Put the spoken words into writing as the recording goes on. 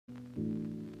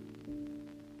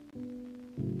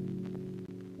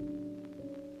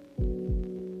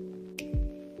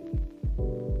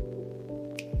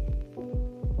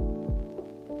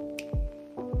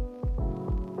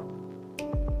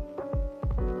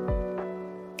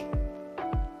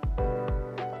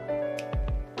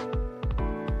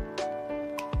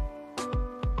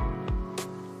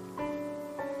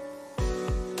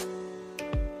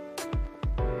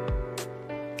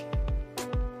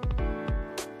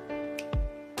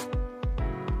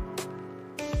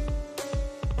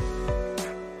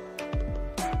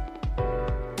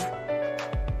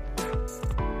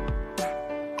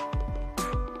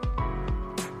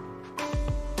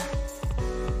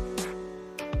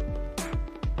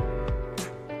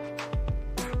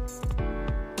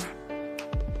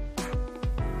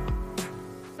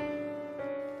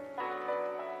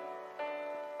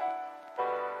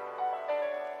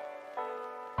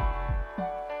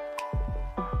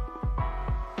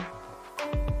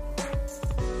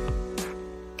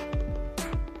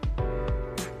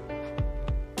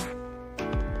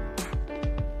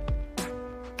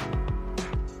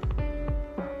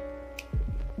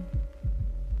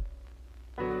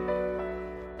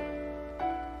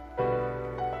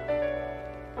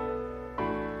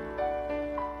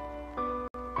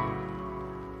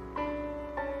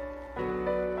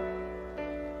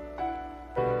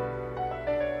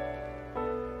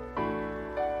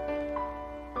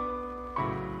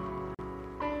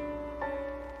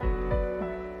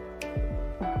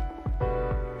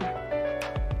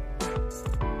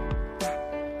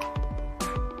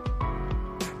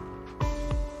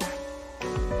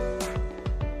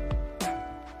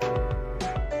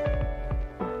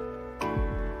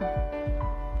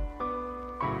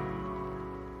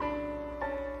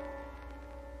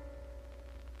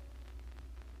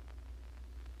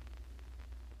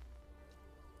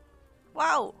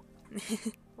Whoa!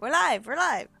 We're live, we're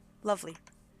live. Lovely.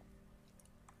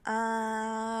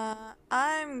 I'm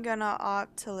gonna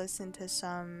opt to listen to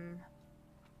some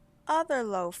other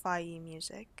lo-fi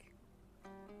music.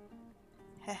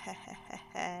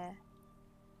 Hehehehe.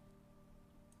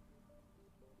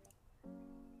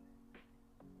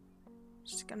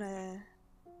 Just gonna...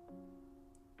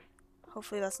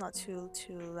 Hopefully that's not too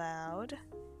loud.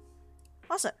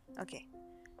 Awesome. Okay.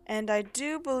 And I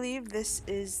do believe this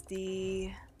is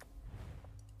the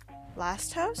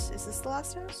last house? Is this the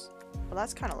last house? Well,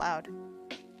 that's kind of loud.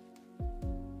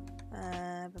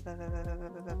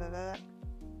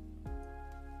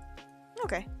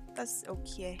 Okay, that's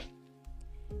okay.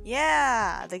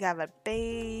 Yeah, they have a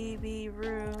baby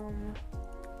room.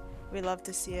 We love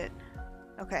to see it.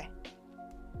 Okay.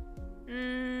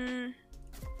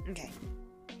 Okay.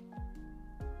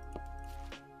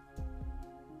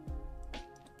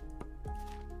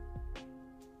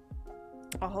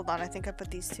 Oh, hold on. I think I put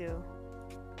these two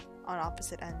on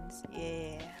opposite ends.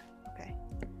 Yeah. Okay.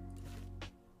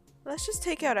 Let's just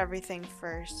take out everything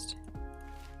first.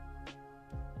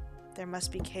 There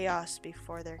must be chaos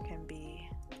before there can be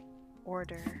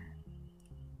order.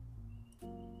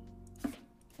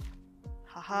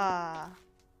 Haha.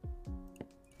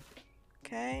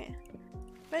 Okay.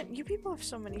 Man, you people have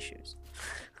so many shoes.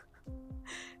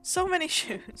 So many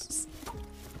shoes.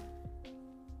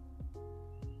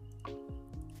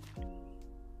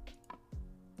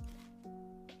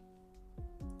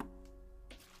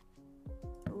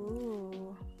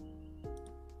 Ooh.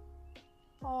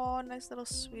 Oh, nice little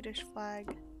Swedish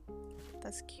flag.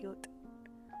 That's cute.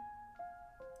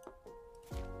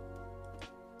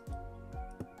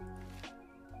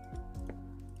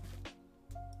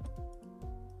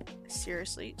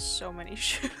 Seriously, so many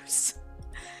shoes.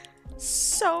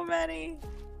 So many.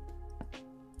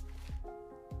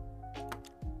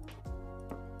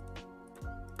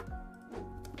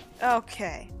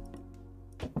 Okay.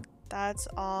 That's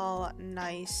all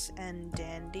nice and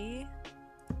dandy.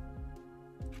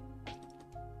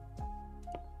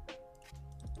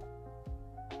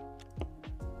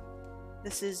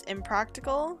 This is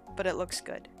impractical, but it looks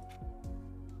good.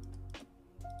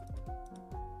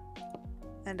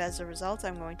 And as a result,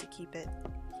 I'm going to keep it.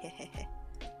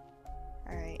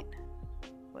 Alright.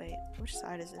 Wait, which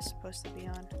side is this supposed to be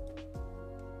on?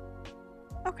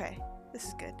 Okay, this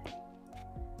is good.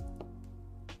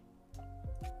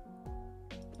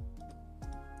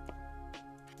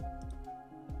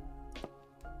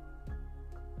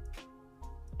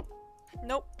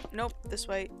 Nope, nope, this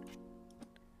way.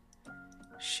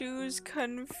 Shoes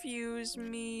confuse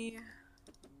me.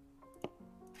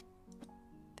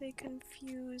 They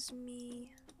confuse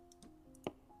me.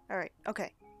 Alright,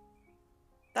 okay.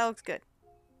 That looks good.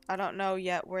 I don't know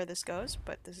yet where this goes,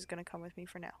 but this is gonna come with me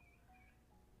for now.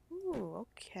 Ooh,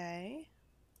 okay.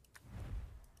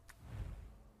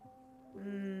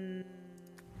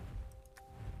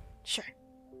 Sure.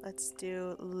 Let's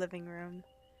do living room.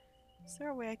 Is there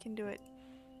a way I can do it?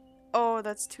 Oh,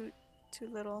 that's too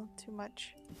little, too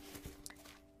much.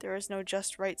 There is no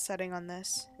just right setting on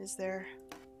this, is there?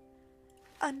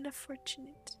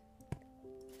 Unfortunate.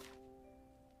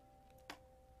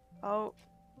 Oh,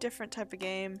 different type of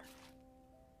game.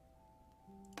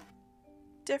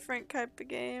 Different type of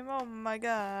game. Oh my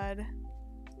god.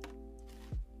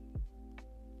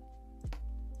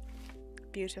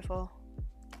 Beautiful.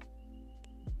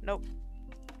 Nope.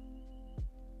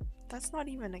 That's not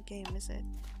even a game, is it?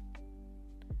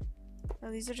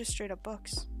 No, these are just straight up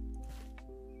books.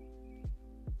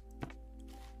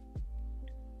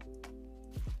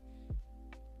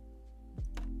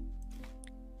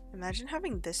 Imagine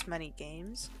having this many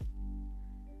games.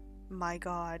 My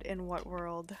god, in what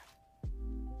world?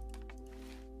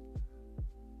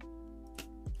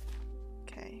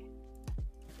 Okay.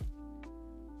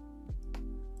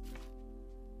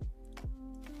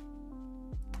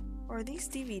 Or are these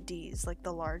DVDs, like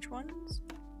the large ones?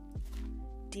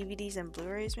 DVDs and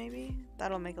Blu-rays, maybe?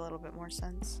 That'll make a little bit more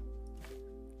sense.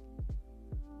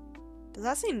 Does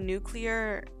that say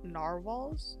nuclear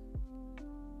narwhals?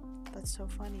 That's so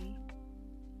funny.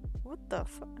 What the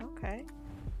fu- Okay.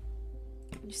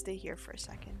 You stay here for a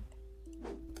second.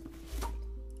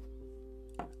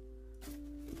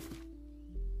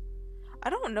 I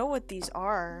don't know what these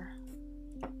are.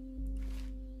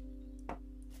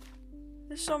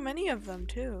 There's so many of them,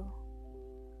 too.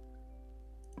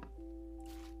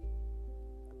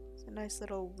 It's a nice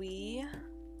little Wii.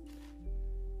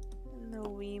 And the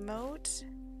Wiimote.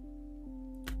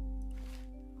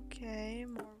 Okay,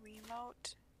 more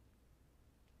Wiimote.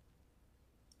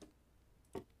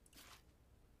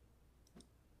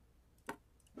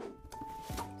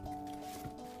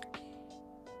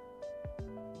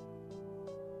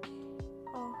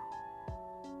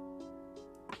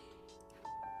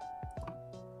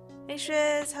 Hey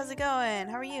Shiz, how's it going?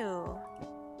 How are you?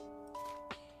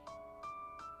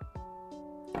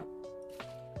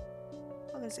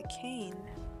 Oh, there's a cane.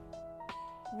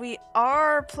 We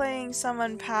are playing some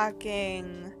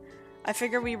unpacking. I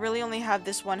figure we really only have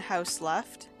this one house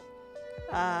left.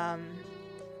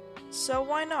 So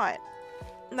why not?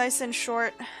 Nice and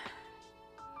short.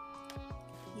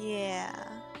 Yeah.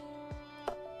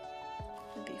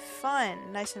 It'd be fun.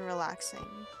 Nice and relaxing.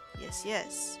 Yes,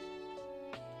 yes.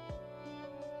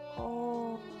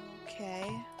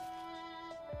 Okay.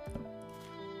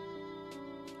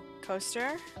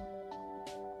 Coaster?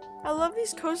 I love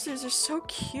these coasters. They're so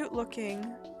cute looking.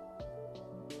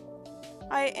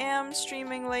 I am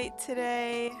streaming late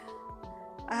today.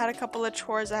 I had a couple of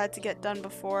chores I had to get done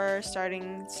before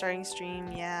starting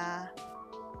stream. Yeah.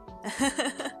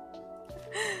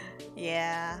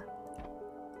 Yeah.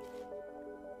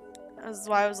 That's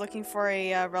why I was looking for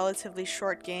a relatively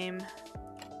short game.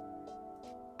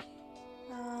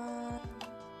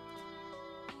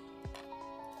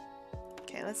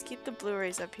 Okay, let's keep the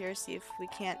Blu-rays up here, see if we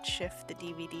can't shift the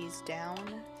DVDs down.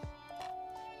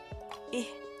 Eh.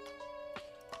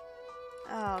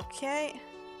 Okay.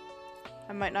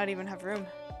 I might not even have room.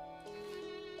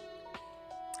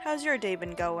 How's your day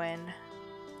been going?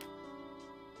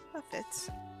 That fits.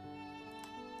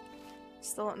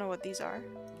 Still don't know what these are,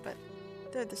 but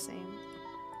they're the same.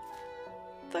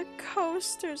 The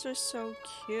coasters are so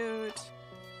cute.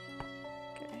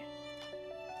 Okay.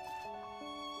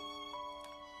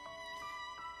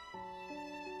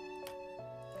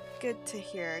 Good to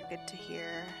hear, good to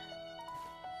hear.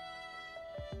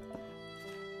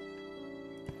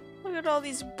 Look at all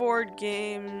these board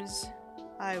games.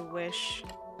 I wish.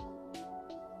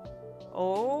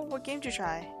 Oh, what game did you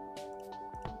try?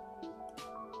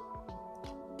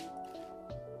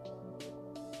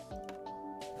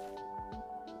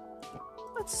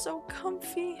 That's so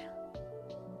comfy.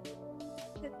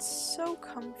 It's so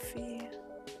comfy.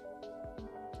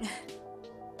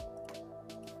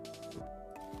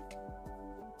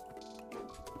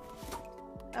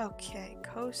 Okay,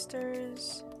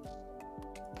 coasters.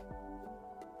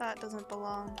 That doesn't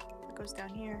belong. It goes down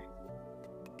here.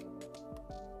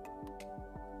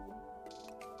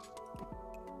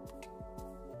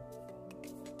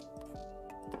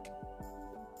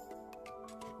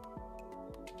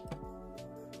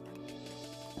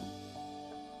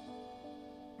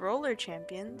 Roller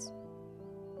Champions?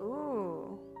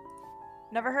 Ooh.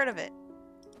 Never heard of it.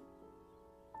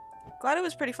 Glad it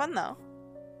was pretty fun though.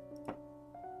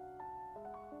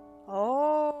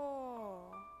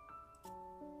 Oh.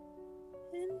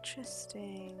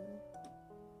 Interesting.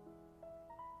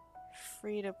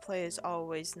 Free to play is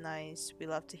always nice. We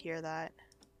love to hear that.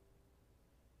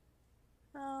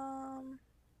 Can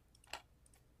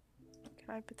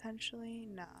I potentially?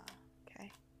 Nah. Okay.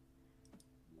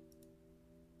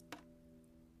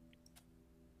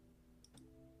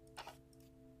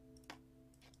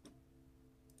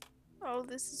 Oh,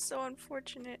 this is so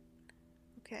unfortunate.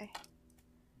 Okay.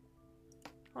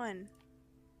 1,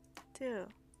 2,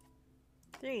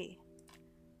 3,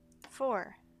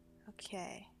 4.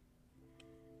 Okay.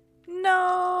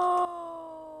 No!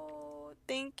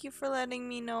 Thank you for letting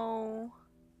me know.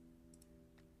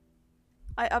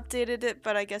 I updated it,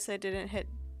 but I guess I didn't hit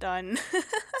done.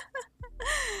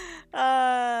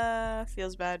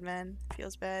 Feels bad, man.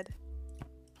 Feels bad.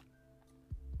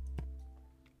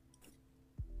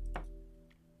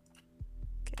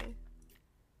 Okay.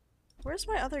 Where's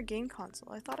my other game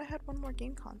console? I thought I had one more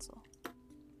game console.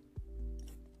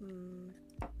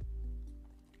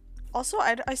 Also,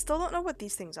 I still don't know what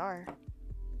these things are.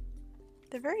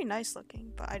 They're very nice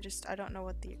looking, but I don't know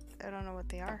what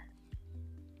they are.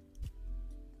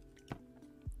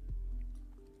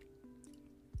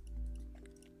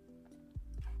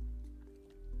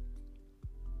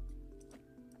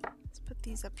 Let's put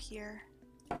these up here.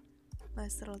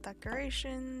 Nice little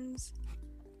decorations.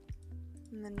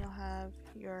 And then you'll have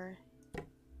your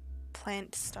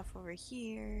plant stuff over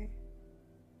here.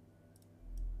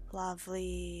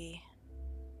 Lovely.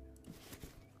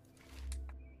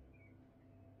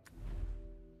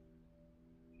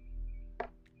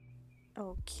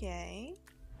 Okay.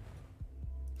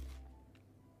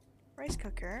 Rice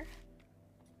cooker.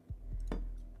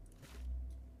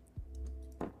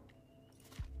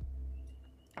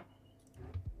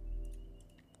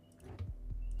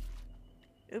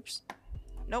 Oops.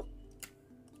 Nope.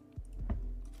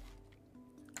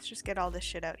 Let's just get all this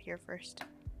shit out here first.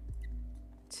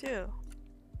 2,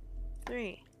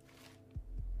 3.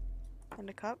 And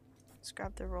a cup. Let's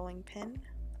grab the rolling pin.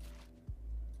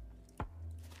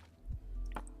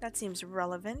 That seems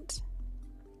relevant.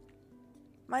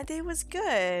 My day was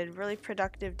good. Really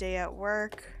productive day at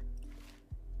work.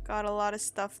 Got a lot of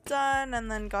stuff done and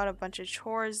then got a bunch of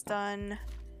chores done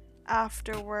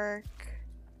after work.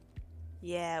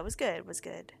 Yeah, it was good. It was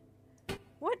good.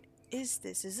 What is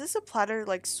this? Is this a platter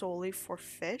like solely for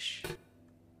fish?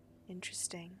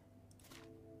 Interesting.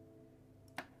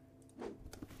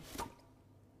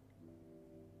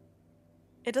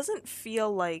 It doesn't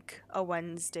feel like a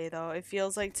Wednesday though. It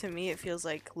feels like, to me, it feels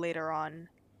like later on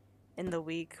in the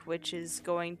week, which is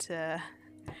going to...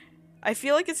 I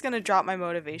feel like it's going to drop my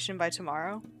motivation by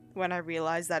tomorrow when I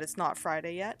realize that it's not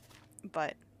Friday yet.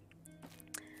 But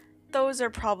those are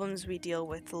problems we deal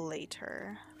with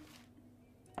later.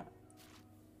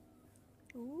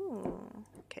 Ooh.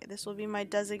 Okay, this will be my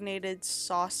designated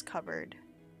sauce cupboard.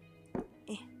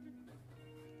 Eh.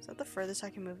 Is that the furthest I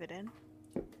can move it in?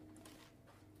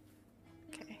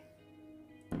 Okay.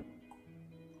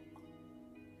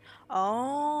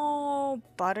 Oh,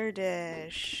 butter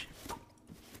dish.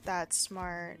 That's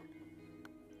smart.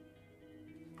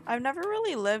 I've never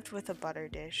really lived with a butter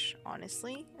dish,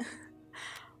 honestly.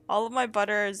 All of my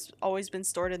butter has always been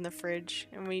stored in the fridge,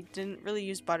 and we didn't really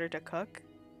use butter to cook.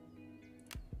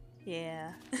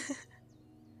 Yeah.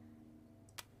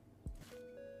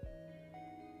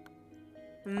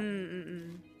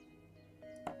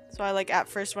 So I like, at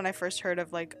first, when I first heard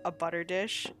of like a butter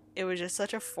dish, it was just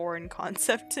such a foreign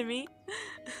concept to me.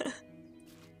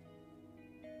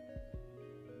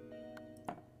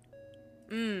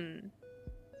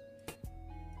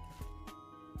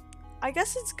 I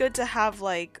guess it's good to have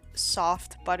like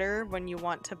soft butter when you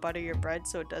want to butter your bread,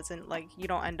 so it doesn't like, you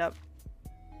don't end up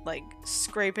like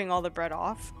scraping all the bread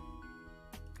off.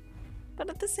 But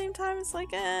at the same time, it's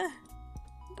like, you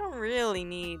don't really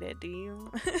need it, do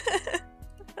you?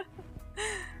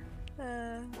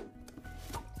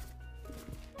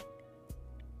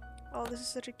 Oh, this is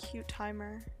such a cute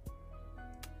timer.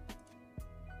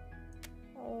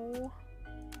 Oh.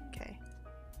 Okay.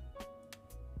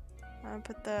 I'm gonna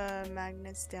put the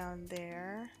magnets down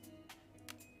there.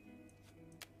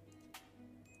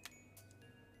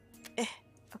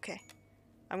 Okay.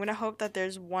 I'm gonna hope that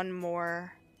there's one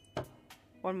more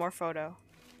photo.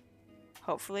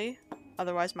 Hopefully.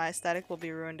 Otherwise my aesthetic will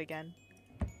be ruined again.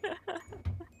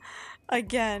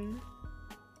 Again.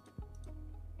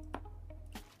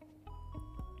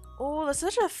 Oh, that's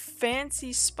such a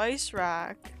fancy spice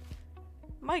rack.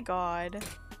 My god.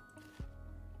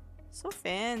 So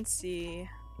fancy.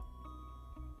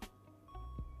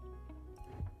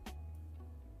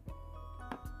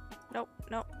 Nope,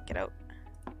 nope, get out.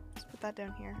 Let's put that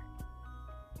down here.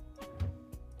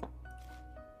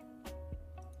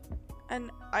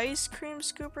 An ice cream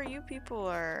scooper? You people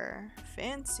are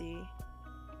fancy.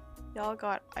 Y'all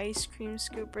got ice cream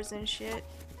scoopers and shit.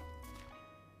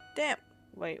 Damn.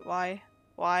 Wait, why?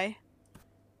 Why?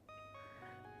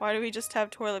 Why do we just have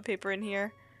toilet paper in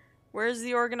here? Where's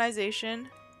the organization?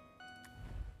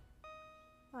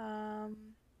 I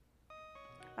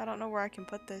don't know where I can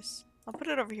put this. I'll put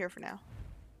it over here for now.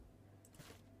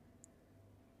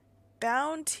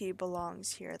 Bounty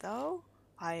belongs here, though.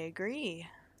 I agree.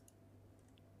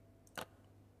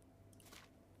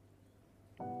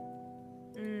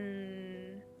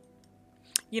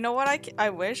 You know what I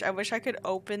wish? I wish I could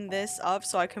open this up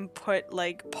so I can put,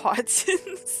 like, pots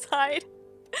inside.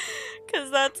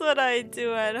 Because that's what I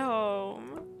do at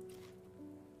home.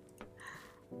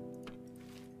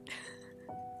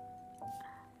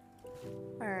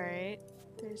 Alright.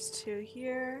 There's 2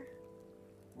 here.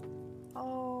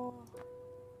 Oh.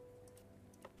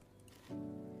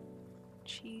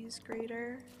 Cheese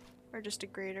grater. Or just a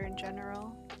grater in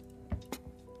general.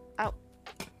 Ow.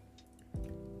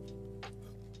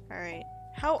 Alright.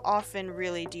 How often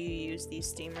really do you use these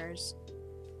steamers?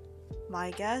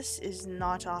 My guess is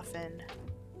not often.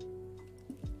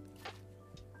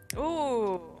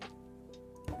 Ooh!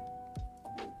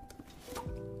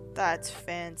 That's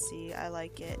fancy. I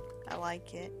like it. I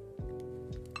like it.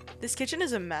 This kitchen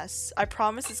is a mess. I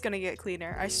promise it's gonna get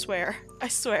cleaner. I swear. I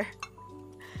swear.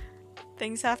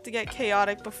 Things have to get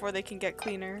chaotic before they can get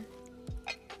cleaner.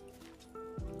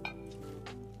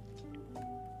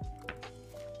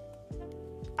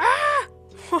 Ah!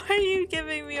 Why are you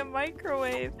giving me a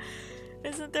microwave?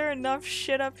 Isn't there enough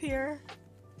shit up here?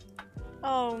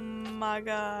 Oh my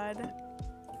god.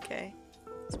 Okay.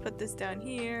 Let's put this down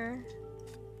here.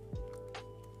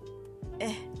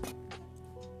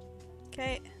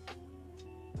 Okay.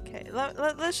 Okay,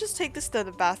 let's just take this to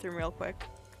the bathroom real quick.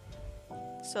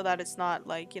 So that it's not,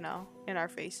 like, you know, in our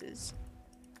faces.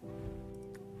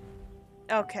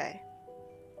 Okay.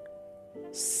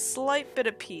 Slight bit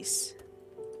of peace.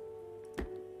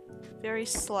 Very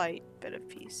slight bit of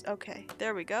peace. Okay,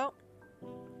 there we go.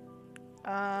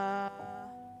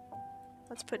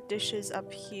 Let's put dishes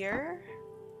up here.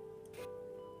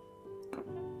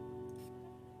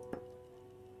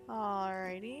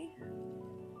 Alrighty.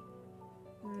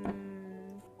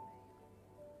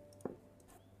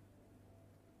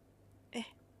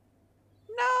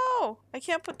 No! I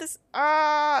can't put this.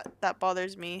 Ah! That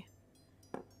bothers me.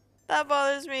 That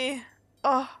bothers me.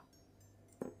 Oh.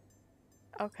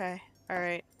 Okay.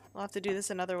 Alright. I'll have to do this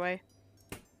another way.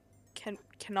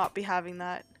 Cannot be having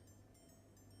that.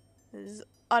 This is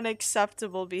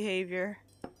unacceptable behavior.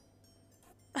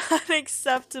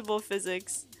 Unacceptable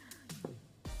physics.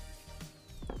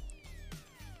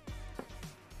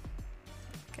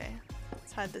 Okay.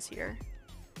 Let's hide this here.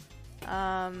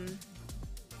 I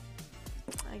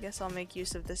guess I'll make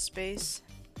use of this space.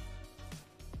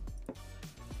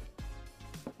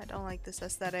 I don't like this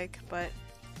aesthetic, but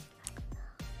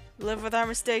live with our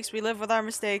mistakes. We live with our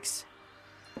mistakes.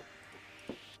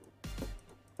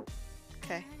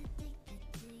 Okay.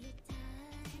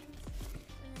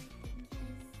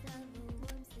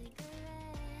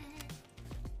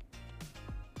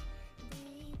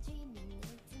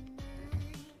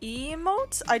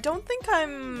 Emotes? I don't think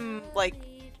I'm like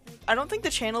I don't think the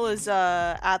channel is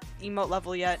at emote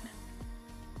level yet.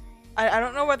 I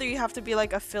don't know whether you have to be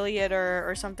like affiliate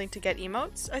or something to get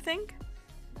emotes, I think.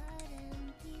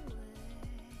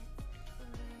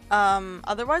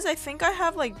 Otherwise I think I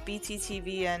have like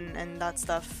BTTV and that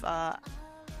stuff.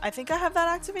 I think I have that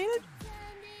activated?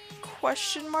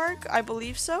 Question mark? I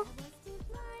believe so.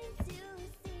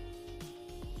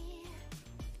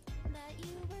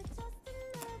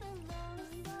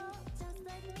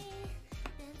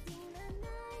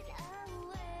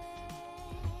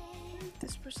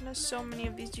 This person has so many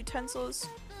of these utensils.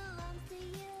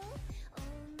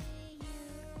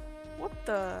 What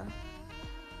the?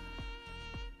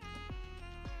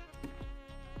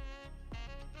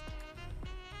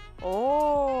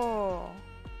 Oh,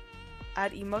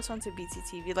 add emotes onto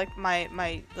BTTV, like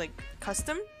my like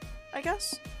custom, I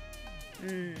guess.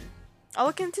 I'll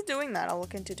look into doing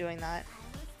that.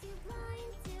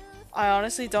 I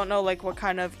honestly don't know like what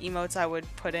kind of emotes I would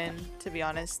put in, to be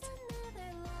honest.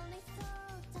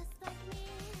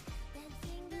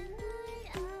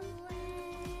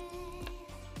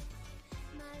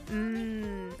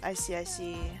 I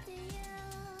see.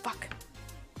 Fuck.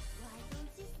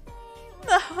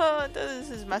 No, this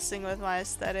is messing with my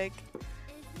aesthetic.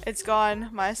 It's gone.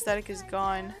 My aesthetic is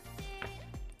gone.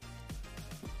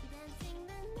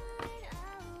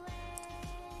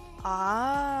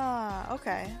 Ah,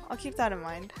 okay. I'll keep that in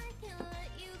mind.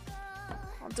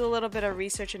 I'll do a little bit of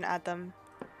research and add them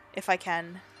if I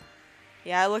can.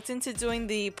 Yeah, I looked into doing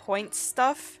the point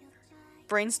stuff,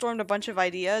 brainstormed a bunch of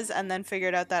ideas, and then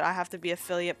figured out that I have to be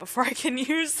affiliate before I can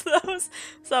use those.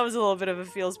 So that was a little bit of a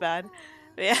feels bad.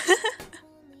 But yeah.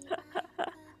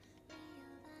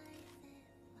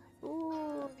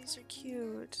 Ooh, these are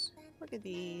cute. Look at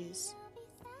these.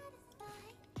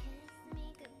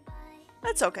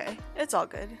 That's okay. It's all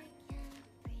good.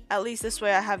 At least this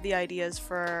way I have the ideas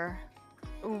for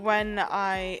when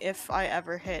if I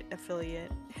ever hit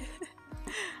affiliate.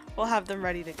 We'll have them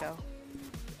ready to go.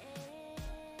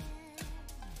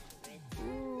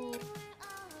 Ooh.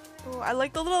 Ooh, I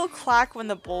like the little clack when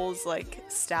the bowls like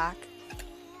stack.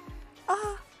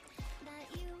 Ah.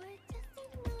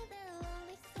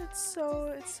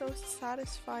 It's so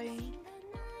satisfying.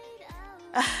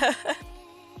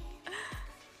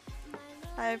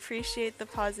 I appreciate the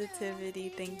positivity,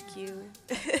 thank you.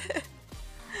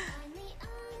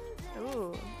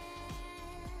 Ooh.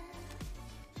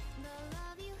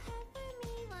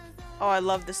 Oh, I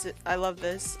love this. I love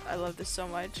this so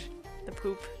much. The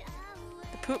poop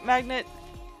magnet.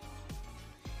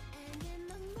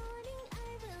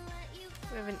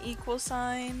 We have an equal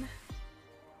sign.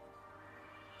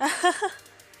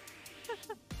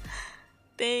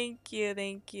 Thank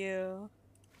you.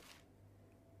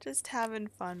 Just having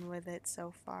fun with it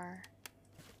so far.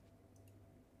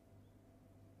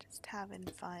 Just having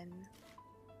fun.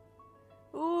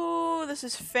 Ooh, this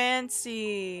is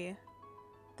fancy.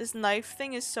 This knife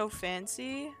thing is so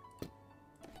fancy.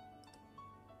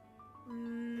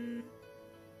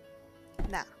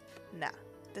 Nah.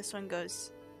 This one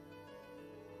goes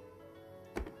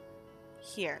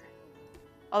here.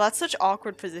 Oh, that's such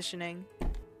awkward positioning.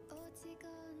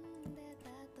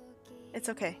 It's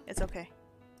okay.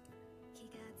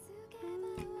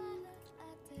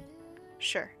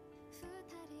 Sure.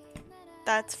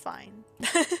 That's fine.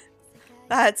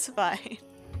 That's fine.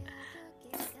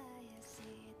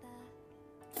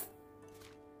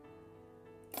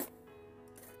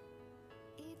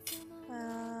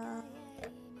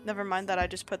 Never mind that I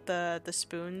just put the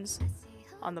spoons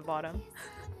on the bottom.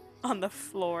 On the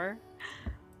floor.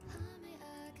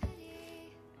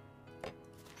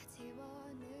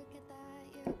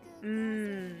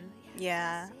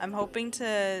 Yeah. I'm hoping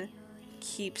to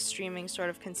keep streaming sort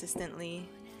of consistently,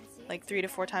 like 3 to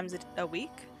 4 times a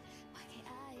week.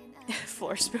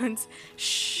 Floor spoons.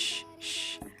 Shh,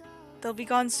 shh. They'll be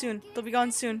gone soon. They'll be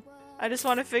gone soon. I just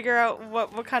want to figure out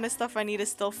what kind of stuff I need to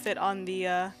still fit on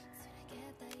the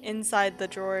inside the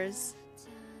drawers.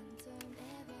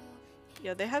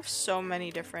 Yeah, they have so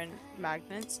many different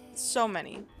magnets. So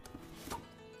many.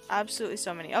 Absolutely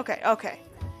so many. Okay, okay.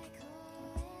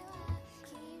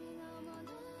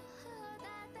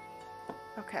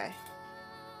 Okay.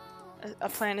 A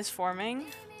plan is forming.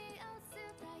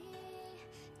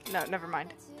 No, never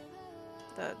mind.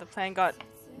 The plan got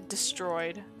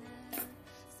destroyed.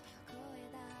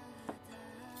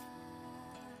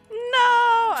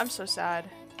 No! I'm so sad.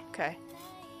 Okay.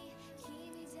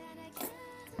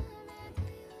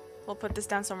 We'll put this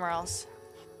down somewhere else.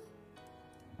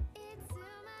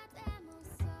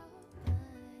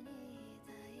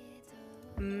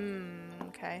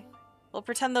 Okay. We'll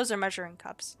pretend those are measuring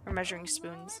cups. Or measuring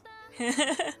spoons.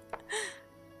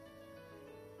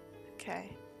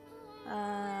 Okay.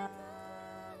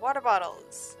 Water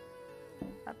bottles.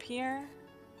 Up here.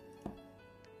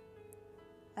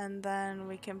 And then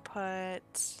we can put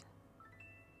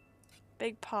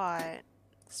big pot,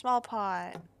 small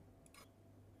pot. I'm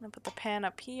gonna put the pan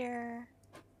up here.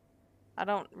 I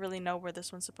don't really know where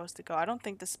this one's supposed to go. I don't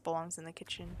think this belongs in the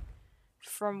kitchen.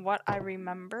 From what I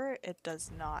remember, it does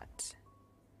not.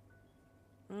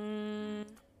 And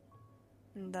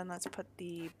then let's put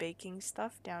the baking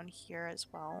stuff down here as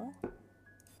well.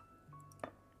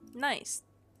 Nice.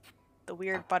 The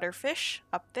weird butterfish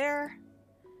up there.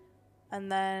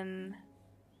 And then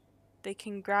they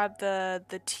can grab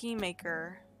the tea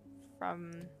maker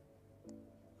from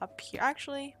up here.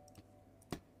 Actually,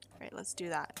 right, let's do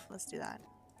that. Let's do that.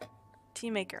 Tea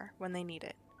maker when they need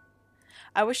it.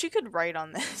 I wish you could write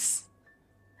on this.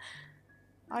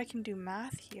 I can do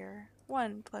math here.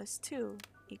 1 plus 2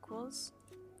 equals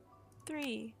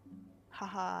 3.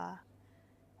 Haha.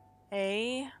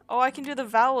 A. Oh, I can do the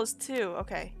vowels too.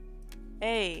 Okay.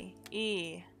 A,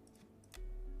 E,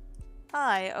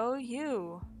 I, O,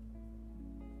 U.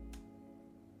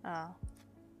 Oh.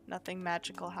 Nothing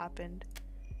magical happened.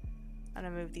 I'm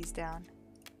gonna move these down.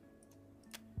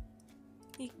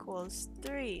 Equals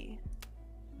 3.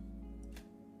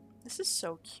 This is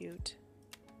so cute.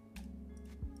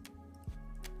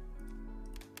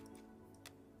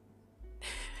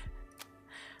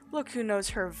 Look who knows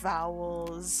her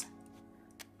vowels.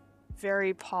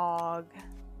 Very pog.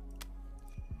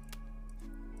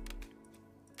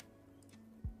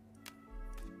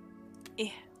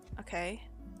 Okay.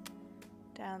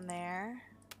 Down there.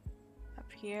 Up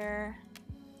here.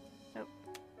 Nope.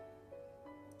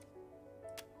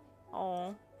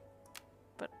 Oh.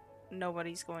 But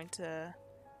nobody's going to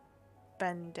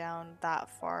bend down that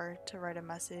far to write a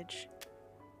message.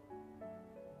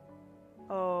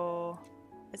 Oh.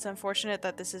 It's unfortunate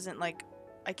that this isn't like...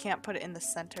 I can't put it in the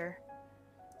center.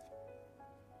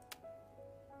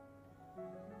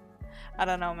 I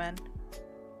don't know, man.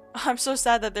 I'm so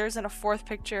sad that there isn't a 4th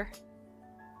picture.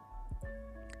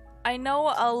 I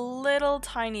know a little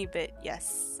tiny bit.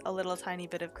 Yes, a little tiny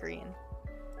bit of green.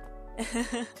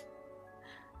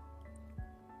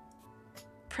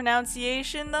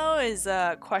 Pronunciation, though, is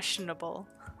questionable.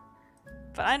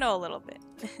 But I know a little bit.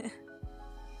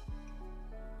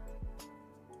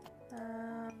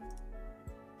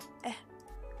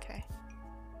 Okay.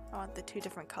 I want the 2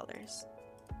 different colors.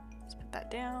 Let's put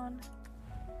that down.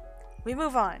 We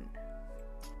move on.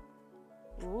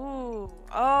 Ooh.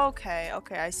 Okay,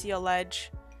 okay. I see a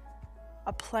ledge.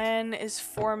 A plan is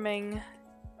forming.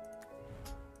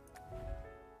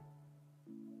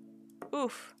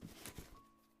 Oof.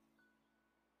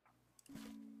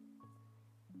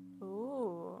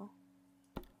 Ooh.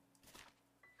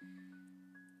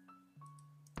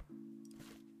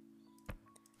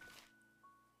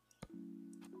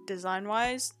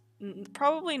 Design-wise,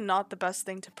 probably not the best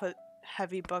thing to put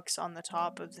heavy books on the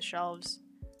top of the shelves.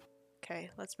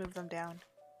 Okay, let's move them down.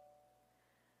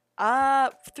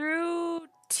 Through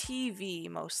TV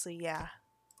mostly, yeah.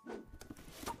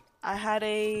 I had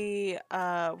a,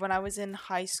 when I was in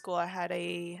high school, I had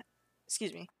a,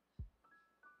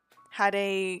 had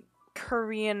a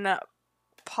Korean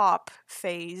pop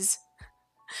phase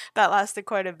that lasted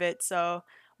quite a bit, so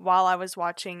while I was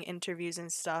watching interviews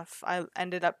and stuff, I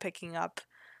ended up picking up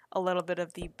a little bit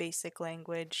of the basic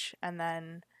language, and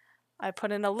then I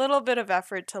put in a little bit of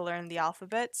effort to learn the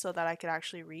alphabet so that I could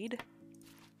actually read.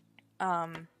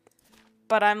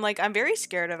 But I'm very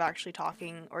scared of actually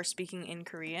talking or speaking in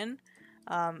Korean,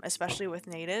 especially with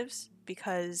natives,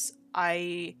 because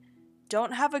I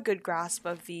don't have a good grasp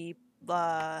of the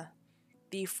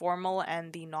formal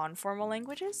and the non-formal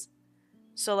languages.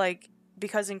 So like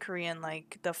because in Korean,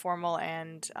 like the formal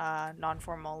and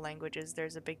non-formal languages,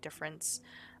 there's a big difference,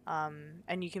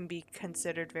 and you can be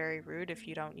considered very rude if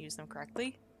you don't use them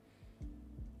correctly.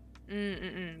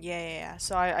 Yeah.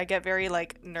 So I get very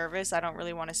like nervous. I don't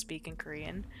really want to speak in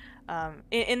Korean,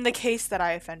 in the case that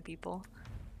I offend people.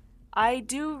 I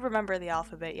do remember the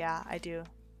alphabet. Yeah, I do.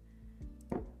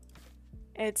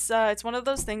 It's one of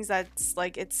those things that's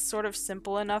like it's sort of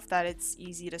simple enough that it's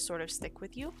easy to sort of stick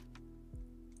with you.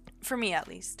 For me, at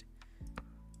least.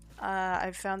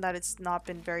 I've found that it's not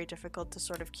been very difficult to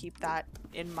sort of keep that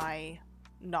in my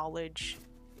knowledge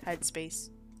headspace.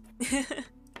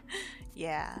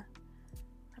 Yeah.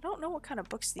 I don't know what kind of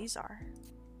books these are.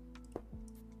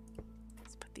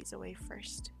 Let's put these away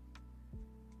first.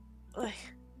 Ugh.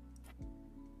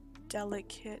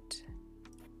 Delicate.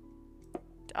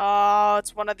 Oh,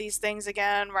 it's one of these things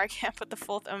again where I can't put the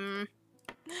full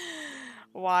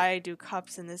Why do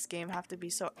cups in this game have to be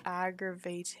so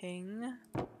aggravating?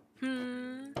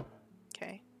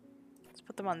 Okay. Let's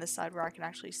put them on this side where I can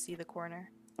actually see the corner.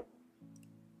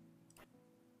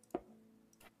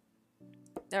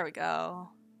 There we go.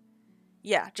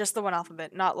 Yeah, just the one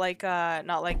alphabet, not like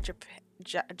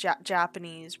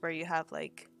Japanese where you have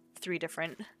like 3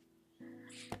 different.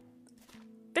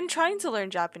 Been trying to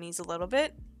learn Japanese a little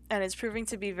bit, and it's proving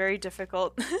to be very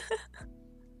difficult.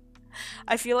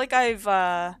 I feel like I've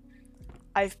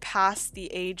passed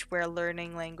the age where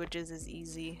learning languages is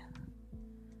easy.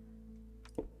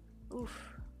 Oof.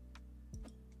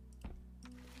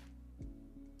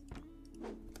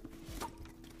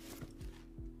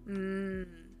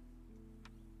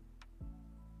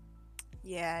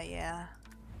 Yeah.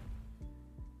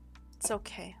 It's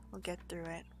okay. We'll get through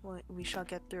it. We shall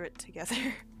get through it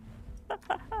together.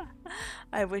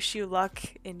 I wish you luck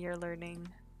in your learning.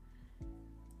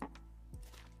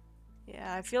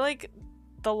 Yeah, I feel like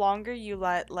the longer you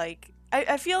let, like...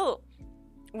 I feel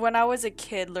when I was a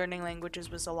kid, learning languages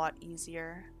was a lot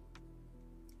easier.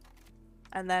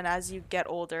 And then as you get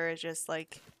older, it's just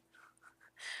like...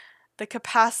 the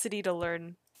capacity to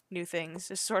learn new things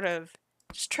just sort of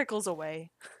just trickles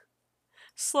away.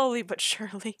 Slowly but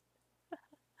surely.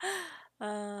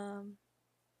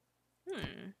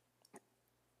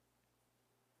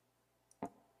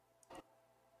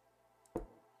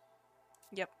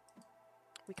 Yep.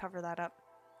 We cover that up.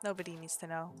 Nobody needs to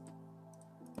know.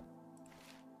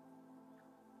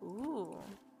 Ooh.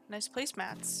 Nice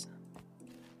placemats.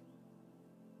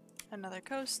 Another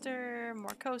coaster.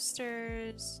 More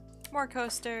coasters. More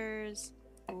coasters.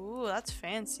 Ooh, that's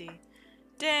fancy.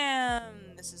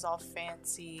 Damn, this is all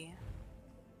fancy.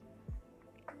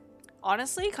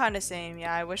 Honestly, kind of same.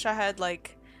 Yeah, I wish I had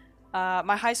like...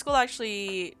 my high school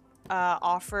actually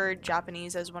offered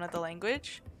Japanese as one of the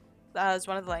languages.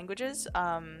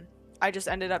 I just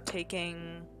ended up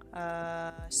taking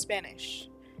Spanish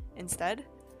instead.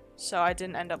 So I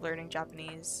didn't end up learning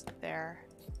Japanese there.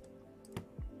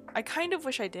 I kind of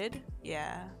wish I did.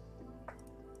 Yeah.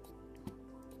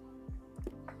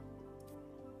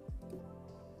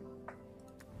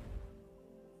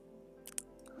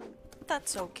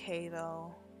 That's okay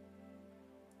though.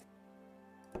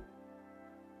 I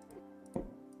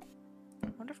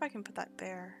wonder if I can put that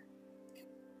there.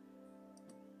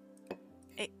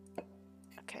 Hey.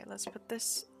 Okay, let's put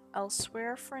this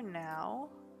elsewhere for now.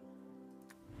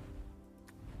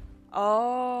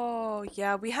 Oh,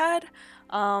 yeah, we had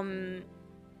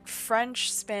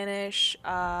French, Spanish,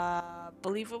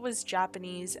 believe it was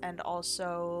Japanese, and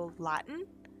also Latin.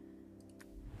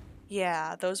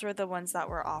 Yeah, those were the ones that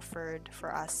were offered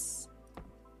for us.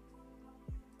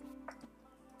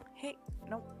 Hey,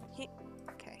 nope, hey,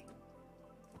 okay.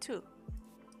 2.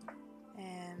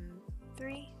 And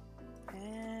 3.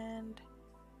 And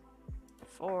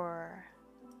 4.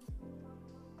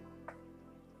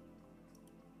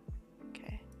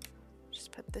 Okay.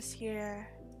 Just put this here.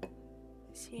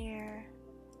 This here.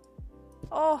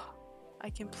 Oh! I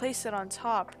can place it on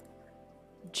top.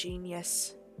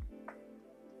 Genius.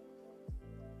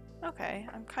 Okay,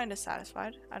 I'm kind of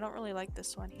satisfied. I don't really like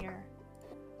this one here.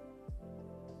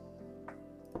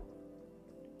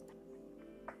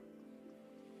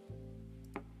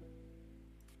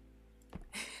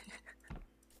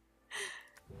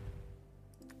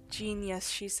 Genius,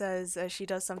 she says, as she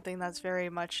does something that's very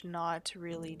much not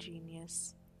really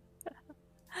genius.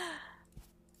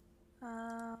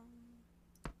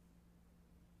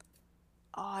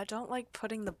 Oh, I don't like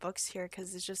putting the books here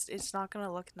because it's not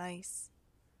gonna look nice.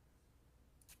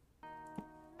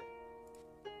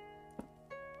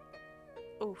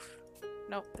 Oof.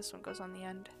 Nope, this one goes on the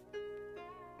end.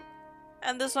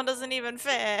 And this one doesn't even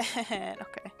fit.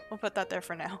 Okay, we'll put that there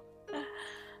for now.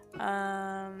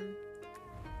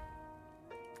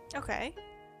 Okay.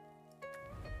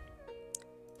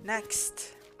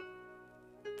 Next.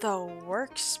 The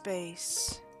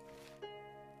workspace.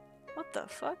 What the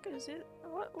fuck is it?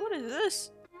 What is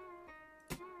this?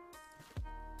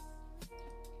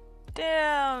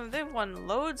 Damn, they've won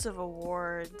loads of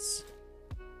awards.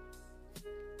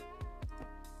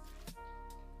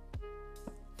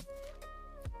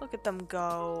 Look at them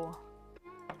go.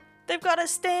 They've got a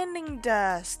standing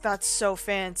desk. That's so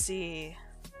fancy.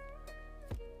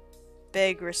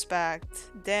 Big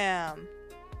respect. Damn.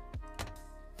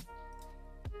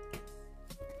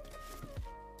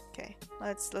 Okay,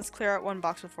 let's clear out one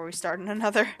box before we start on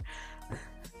another.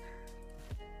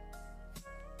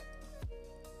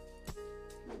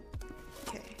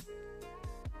 Okay.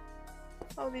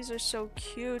 Oh, these are so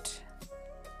cute.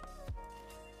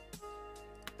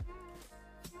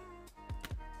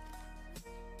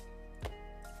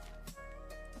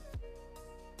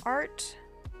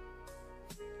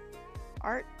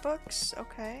 Art books,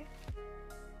 okay.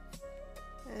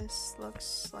 This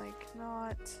looks like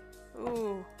not.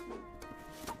 Ooh.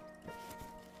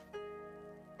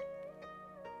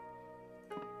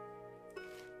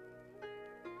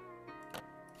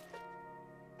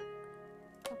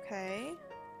 Okay.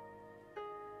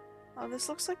 Oh, this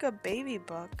looks like a baby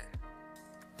book.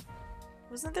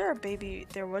 Wasn't there a baby?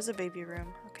 There was a baby room.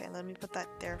 Okay, let me put that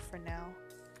there for now.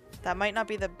 That might not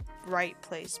be the right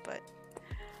place, but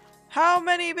how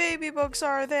many baby books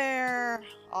are there?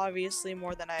 Obviously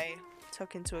more than I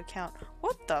took into account.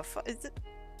 What the fuck is it?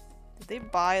 Did they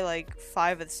buy like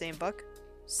 5 of the same book?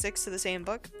 6 of the same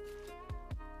book?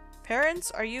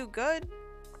 Parents, are you good?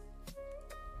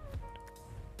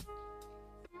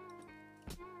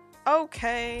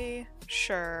 Okay,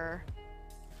 sure.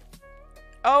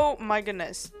 Oh my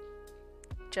goodness.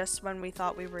 Just when we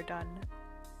thought we were done.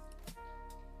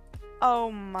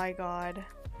 Oh my god.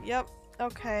 Yep,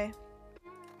 okay.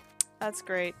 That's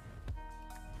great.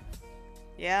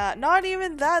 Yeah, not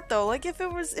even that though. Like if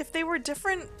they were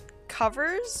different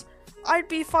covers, I'd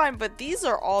be fine, but these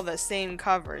are all the same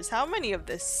covers. How many of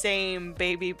the same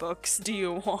baby books do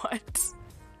you want?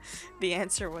 The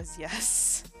answer was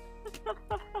yes.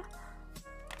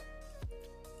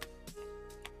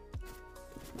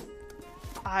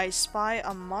 I spy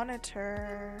a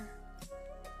monitor.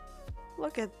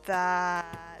 Look at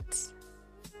that.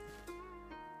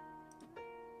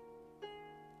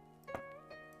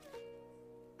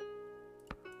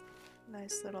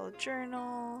 Nice little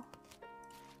journal.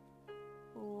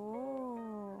 Ooh.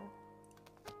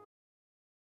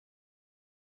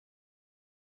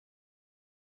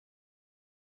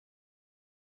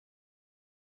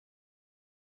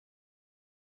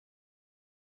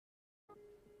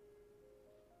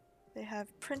 They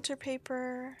have printer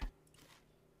paper.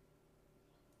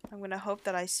 I'm gonna hope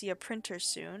that I see a printer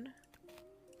soon.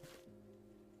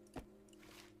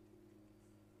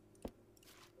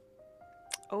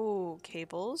 Oh,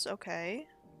 cables, okay.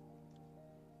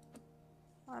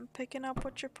 I'm picking up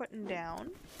what you're putting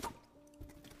down.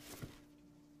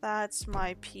 That's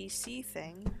my PC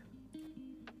thing.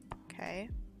 Okay.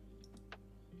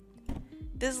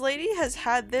 This lady has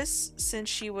had this since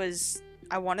she was,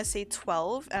 I want to say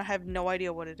 12, and I have no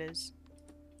idea what it is.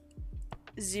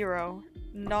 0.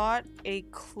 Not a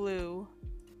clue.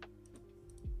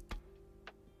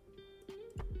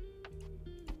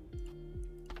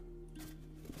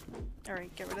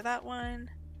 Alright, get rid of that one.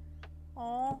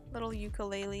 Aw, little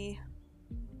ukulele.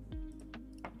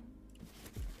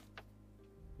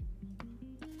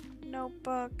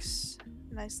 Notebooks.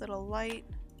 Nice little light.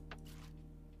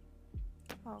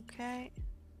 Okay.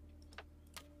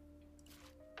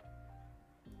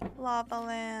 Lava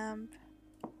lamp.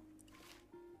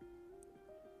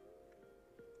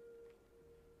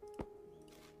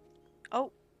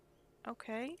 Oh,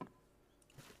 okay.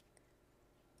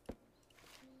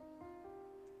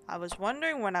 I was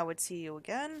wondering when I would see you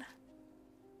again.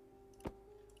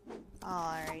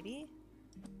 Alrighty.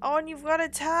 Oh, and you've got a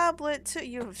tablet too.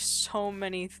 You have so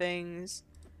many things.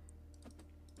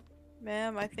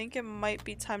 Ma'am, I think it might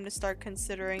be time to start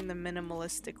considering the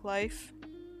minimalistic life.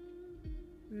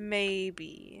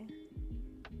 Maybe.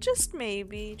 Just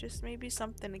maybe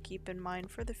something to keep in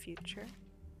mind for the future.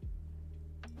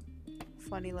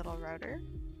 Funny little router.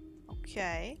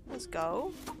 Okay, let's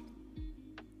go.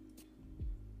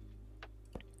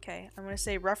 Okay, I'm gonna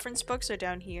say reference books are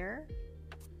down here.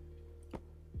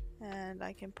 And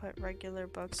I can put regular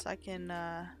books. I can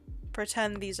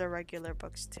pretend these are regular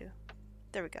books too.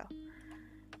 There we go.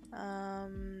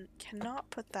 Cannot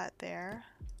put that there.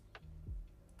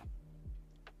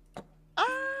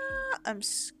 Ah! I'm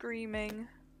screaming.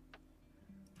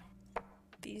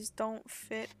 These don't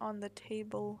fit on the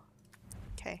table.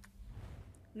 Okay.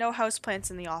 No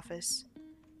houseplants in the office.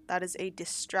 That is a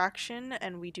distraction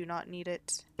and we do not need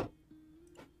it.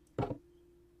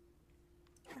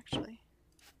 Actually.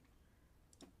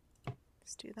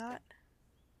 Let's do that.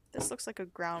 This looks like a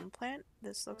ground plant.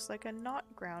 This looks like a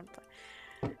not ground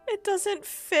plant. It doesn't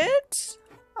fit!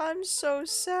 I'm so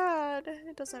sad.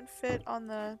 It doesn't fit on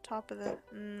the top of the...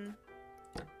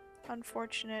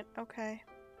 Unfortunate. Okay.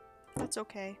 That's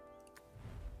okay.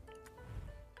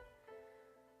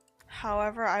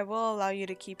 However, I will allow you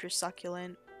to keep your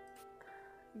succulent,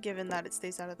 given that it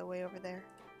stays out of the way over there.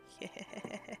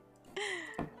 Okay.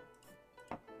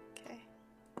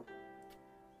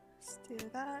 Let's do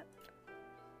that.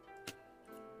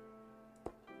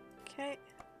 Okay.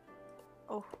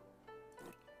 Oh.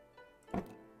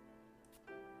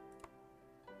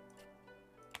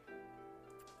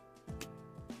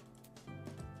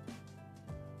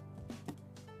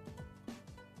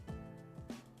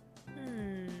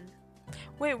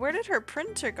 Wait, where did her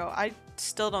printer go? I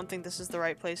still don't think this is the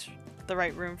right place, the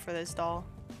right room for this doll.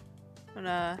 I'm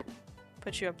gonna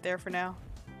put you up there for now.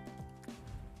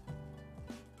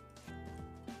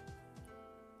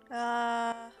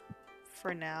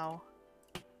 For now.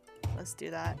 Let's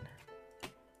do that.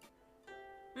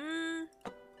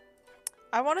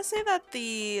 I want to say that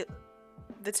the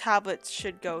tablets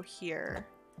should go here.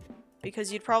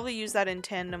 Because you'd probably use that in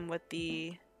tandem with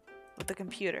the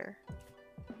computer.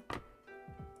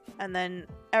 And then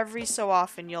every so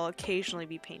often you'll occasionally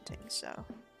be painting, so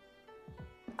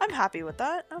I'm happy with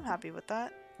that. I'm happy with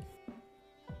that.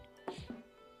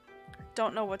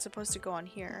 Don't know what's supposed to go on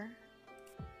here.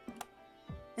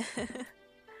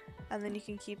 And then you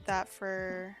can keep that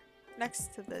for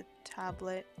next to the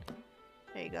tablet.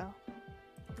 There you go.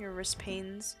 Your wrist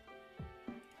pains.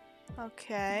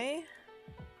 Okay.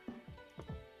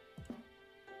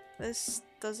 This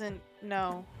doesn't...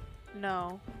 No.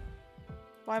 No.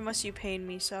 Why must you pain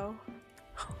me so?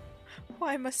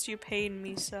 Why must you pain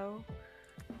me so?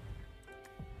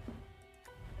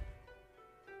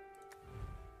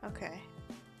 Okay.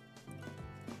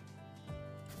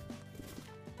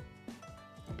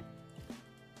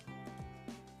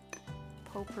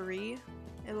 Potpourri,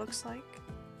 it looks like.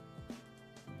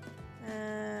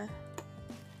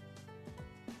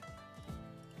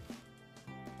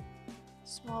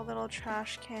 Small little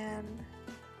trash can.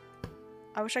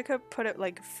 I wish I could put it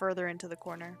like further into the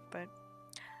corner, but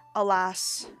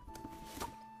alas,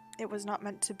 it was not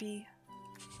meant to be.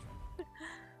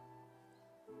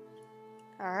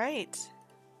 Alright.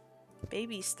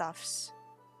 Baby stuffs.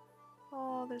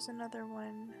 Oh, there's another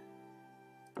one.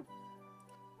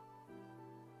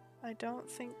 I don't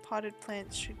think potted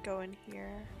plants should go in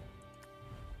here.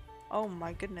 Oh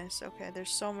my goodness. Okay,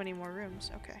 there's so many more rooms.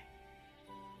 Okay.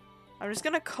 I'm just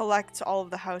gonna collect all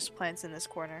of the house plants in this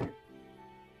corner.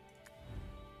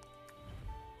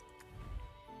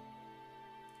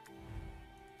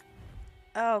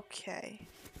 Okay.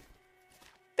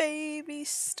 Baby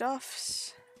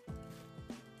stuffs.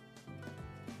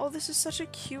 Oh, this is such a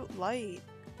cute light.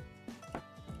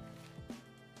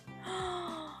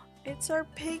 It's our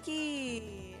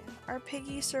piggy! Our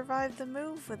piggy survived the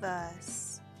move with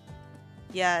us.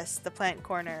 Yes, the plant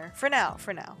corner. For now,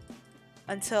 for now.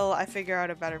 Until I figure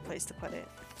out a better place to put it.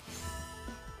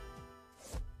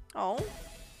 Oh.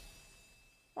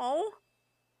 Oh.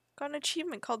 Got an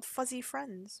achievement called Fuzzy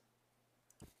Friends.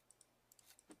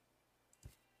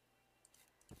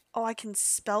 Oh, I can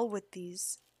spell with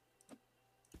these.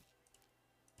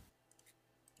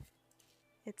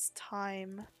 It's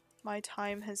time. My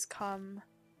time has come.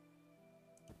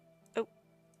 Oh.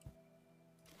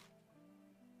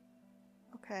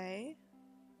 Okay.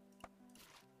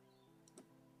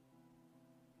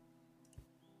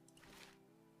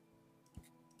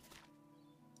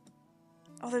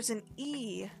 Oh, there's an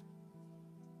E.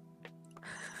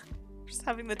 Just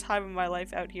having the time of my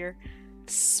life out here.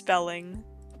 Spelling.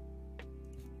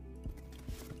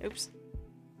 Oops.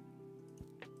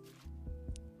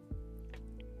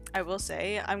 I will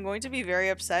say, I'm going to be very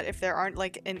upset if there aren't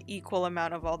like an equal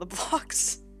amount of all the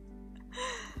blocks.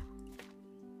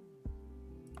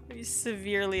 I'll be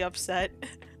severely upset.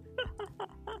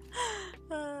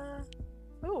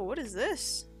 Oh, what is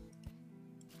this?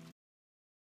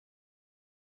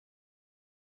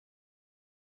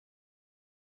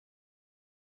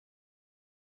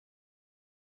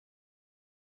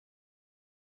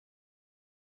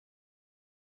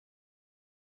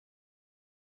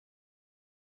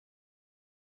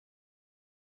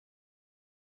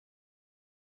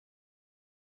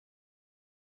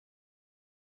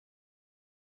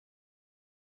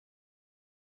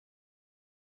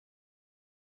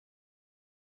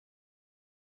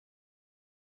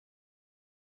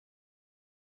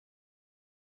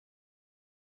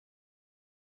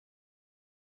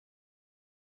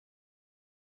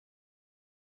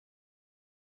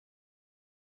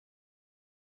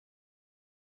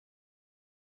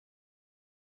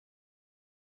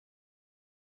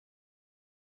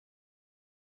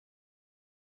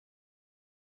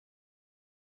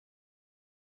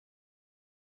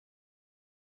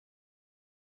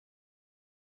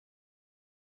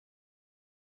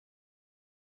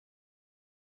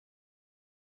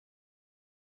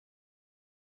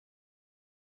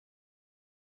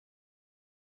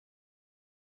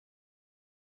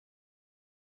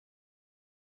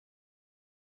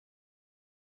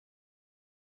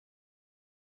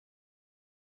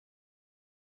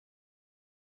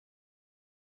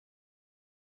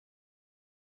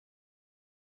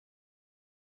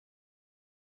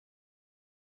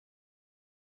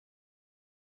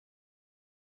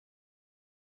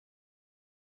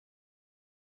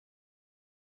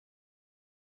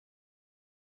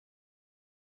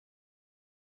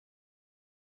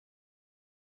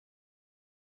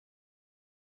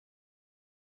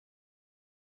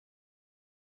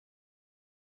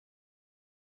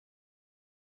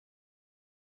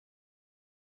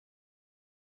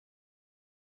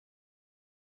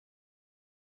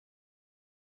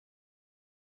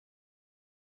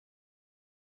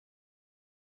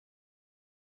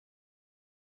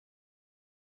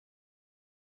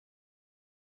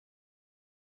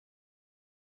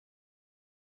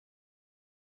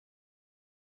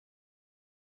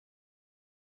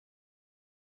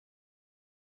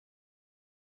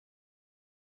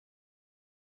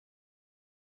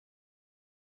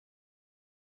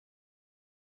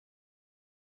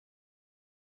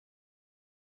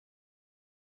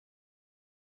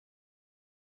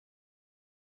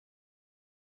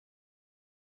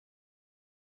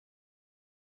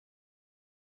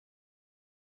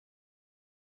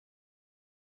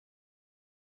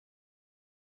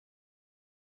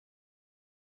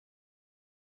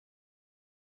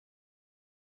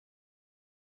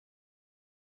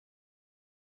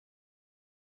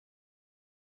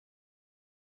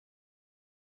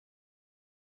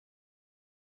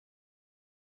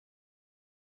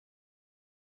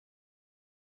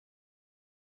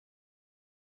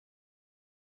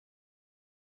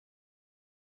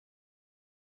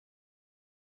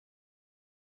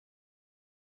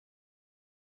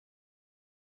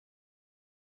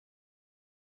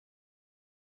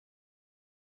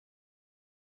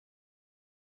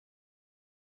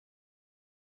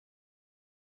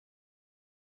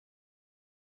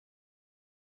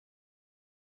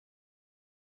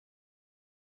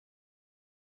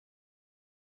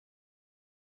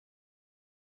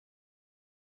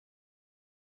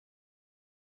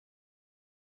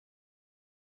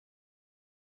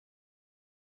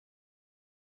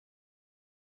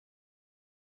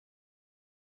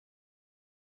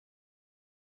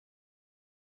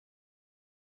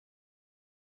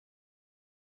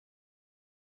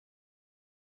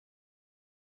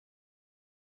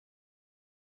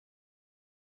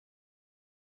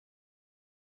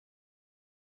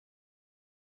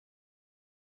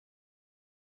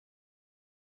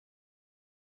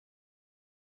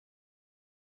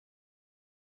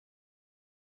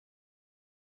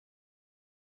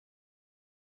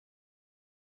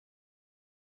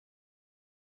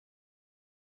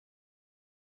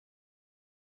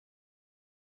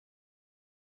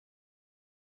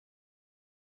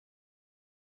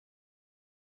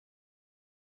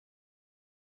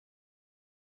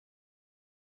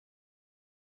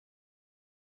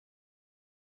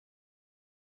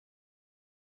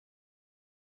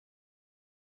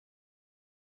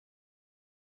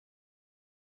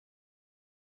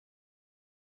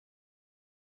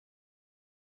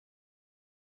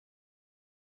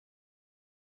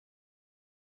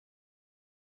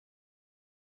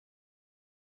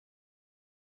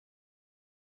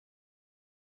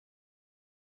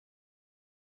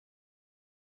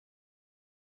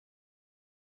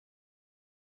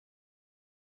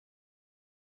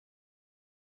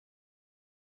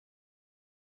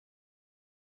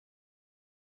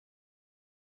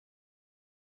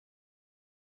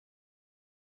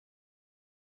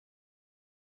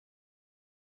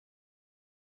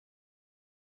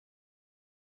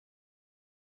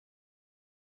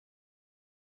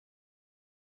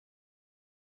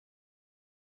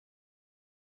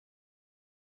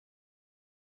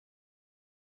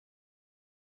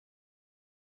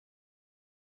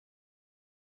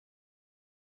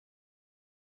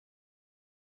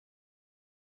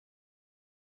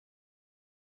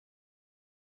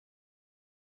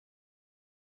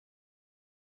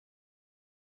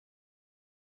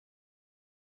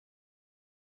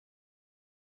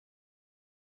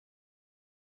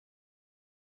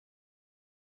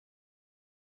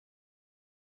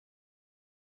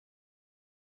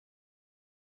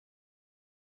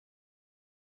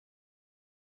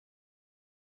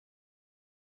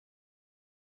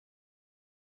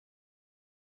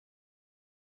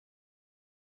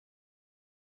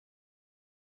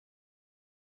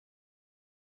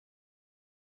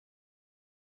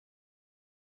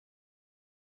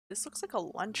 This looks like a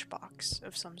lunchbox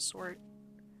of some sort.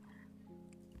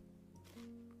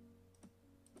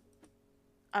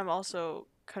 I'm also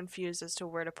confused as to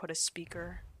where to put a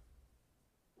speaker.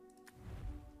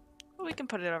 Well, we can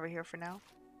put it over here for now.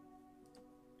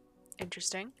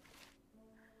 Interesting.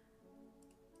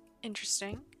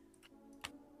 Interesting.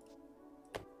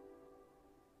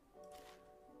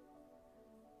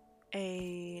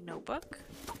 A notebook.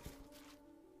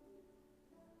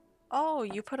 Oh,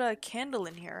 you put a candle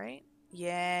in here, right?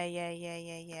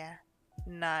 Yeah.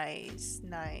 Nice,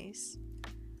 nice.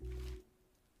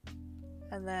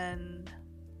 And then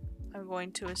I'm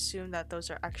going to assume that those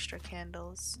are extra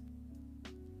candles.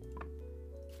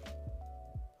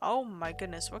 Oh my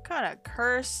goodness, what kind of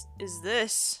curse is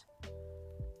this?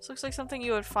 This looks like something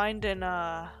you would find in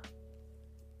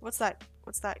what's that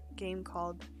game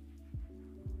called?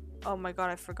 Oh my god,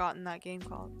 I've forgotten that game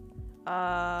called.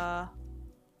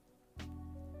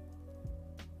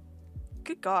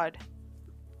 Good god.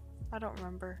 I don't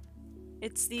remember.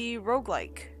 It's the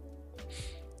roguelike.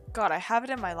 God, I have it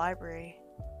in my library.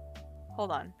 Hold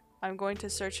on. I'm going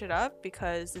to search it up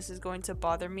because this is going to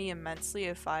bother me immensely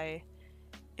if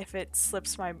it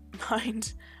slips my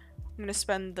mind. I'm gonna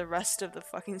spend the rest of the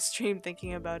fucking stream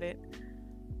thinking about it.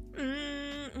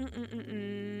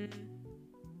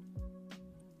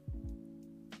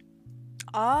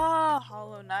 Ah,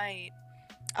 Hollow Knight.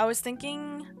 I was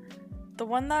thinking the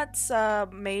one that's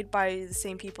made by the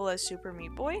same people as Super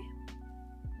Meat Boy,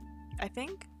 I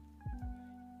think.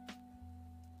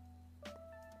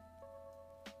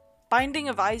 Binding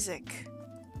of Isaac.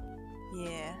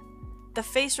 Yeah. The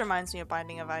face reminds me of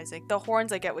Binding of Isaac. The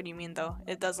horns, I get what you mean though.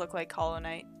 It does look like Hollow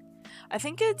Knight. I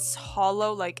think it's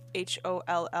Hollow, like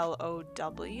Hollow.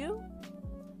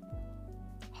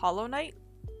 Hollow Knight?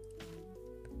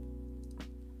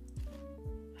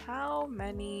 How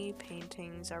many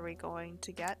paintings are we going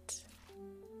to get?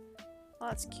 Well,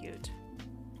 that's cute.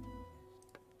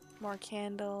 More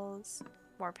candles.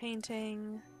 More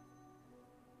painting.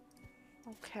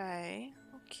 Okay.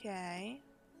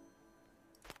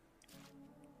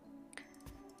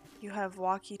 You have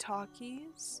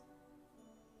walkie-talkies.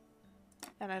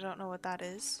 And I don't know what that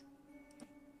is.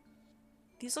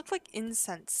 These look like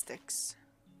incense sticks.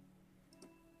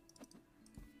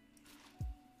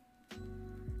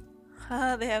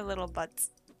 They have little butts.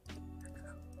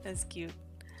 That's cute.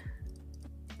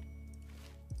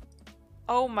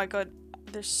 Oh my god.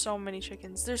 There's so many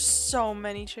chickens. There's so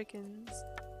many chickens.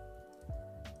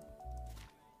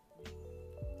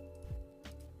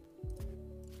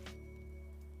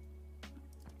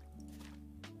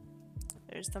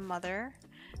 There's the mother.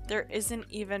 There isn't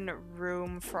even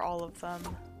room for all of them.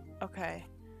 Okay.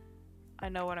 I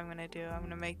know what I'm gonna do. I'm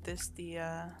gonna make this the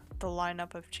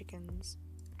lineup of chickens.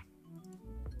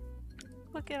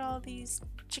 Look at all these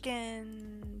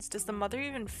chickens. Does the mother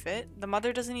even fit? The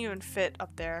mother doesn't even fit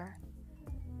up there.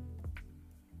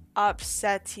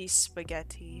 Upsetty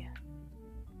spaghetti.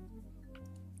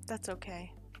 That's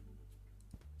okay.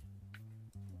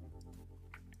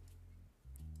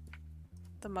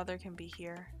 The mother can be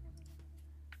here.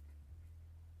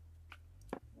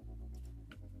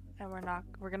 And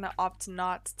we're gonna opt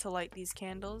not to light these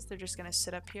candles. They're just gonna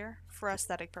sit up here for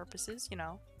aesthetic purposes, you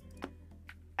know.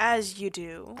 As you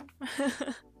do.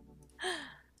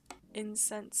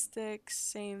 Incense sticks,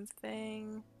 same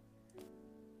thing.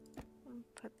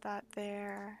 Put that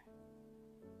there.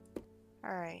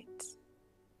 Alright.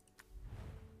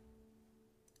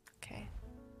 Okay.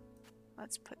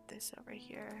 Let's put this over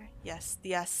here. Yes,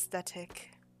 the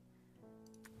aesthetic.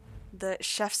 The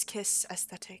chef's kiss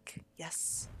aesthetic.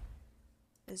 Yes.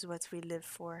 Is what we live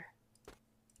for.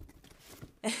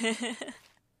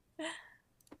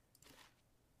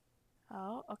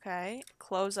 Oh, okay.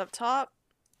 Clothes up top.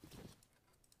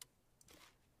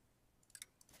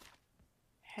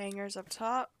 Hangers up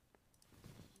top.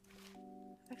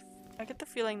 I get the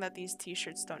feeling that these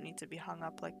t-shirts don't need to be hung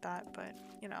up like that, but,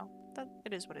 you know, that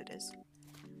it is what it is.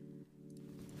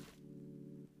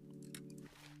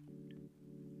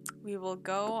 We will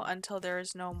go until there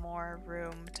is no more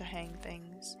room to hang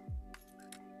things.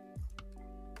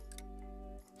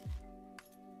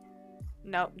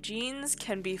 No, jeans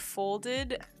can be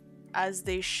folded as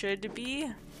they should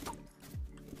be.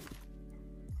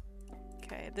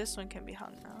 Okay, this one can be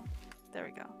hung now. There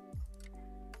we go.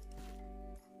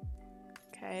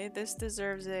 Okay, this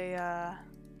deserves a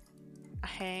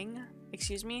hang.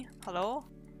 Excuse me? Hello?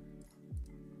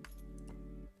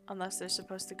 Unless they're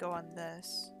supposed to go on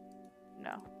this.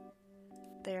 No.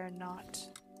 They are not.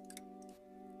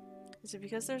 Is it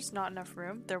because there's not enough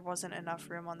room? There wasn't enough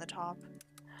room on the top.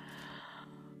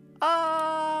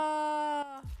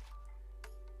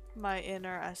 My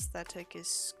inner aesthetic is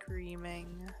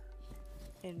screaming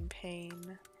in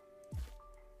pain.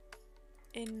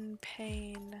 In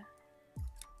pain.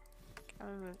 I'm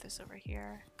gonna move this over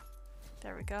here.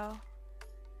 There we go.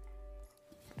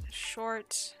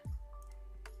 Short.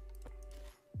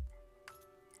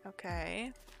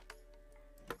 Okay.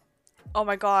 Oh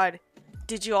my god.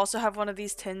 Did you also have one of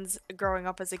these tins growing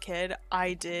up as a kid?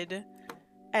 I did.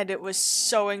 And it was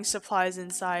sewing supplies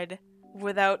inside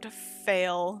without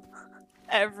fail.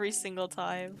 Every single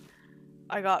time.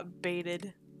 I got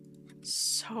baited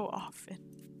so often.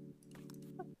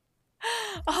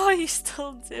 Oh, you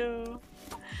still do.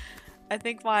 I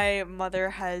think my mother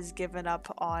has given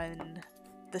up on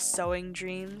the sewing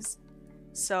dreams,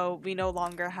 so we no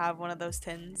longer have one of those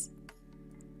tins.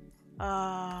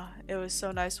 It was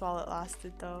so nice while it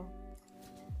lasted though.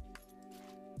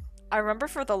 I remember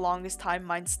for the longest time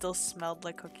mine still smelled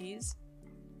like cookies.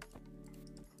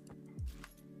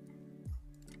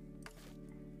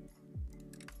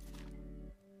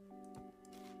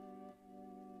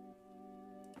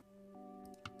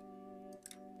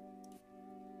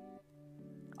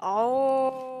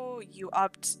 Oh, you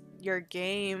upped your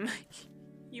game.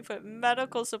 You put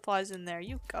medical supplies in there.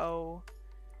 You go.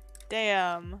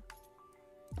 Damn.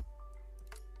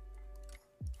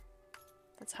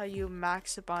 That's how you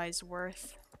maximize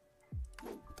worth.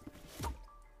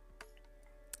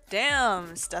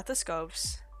 Damn,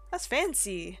 stethoscopes. That's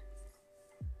fancy.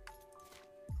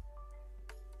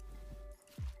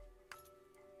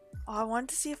 Oh, I wanted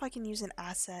to see if I can use an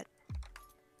asset.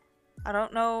 I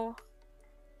don't know.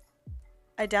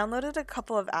 I downloaded a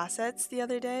couple of assets the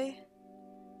other day.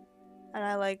 And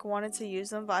I like wanted to use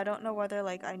them, but I don't know whether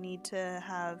like I need to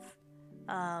have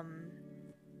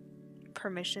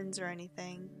permissions or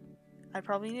anything. I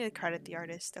probably need to credit the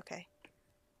artist. Okay.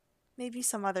 Maybe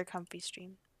some other comfy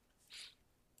stream.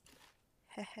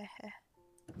 Hehehe.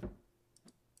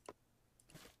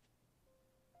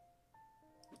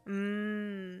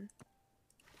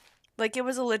 Like it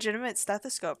was a legitimate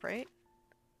stethoscope, right?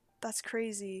 That's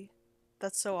crazy.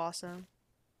 That's so awesome.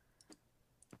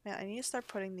 Man, I need to start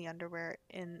putting the underwear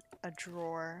in a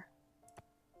drawer.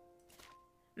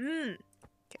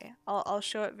 Okay, I'll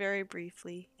show it very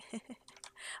briefly.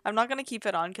 I'm not gonna keep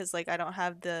it on because like I don't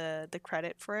have the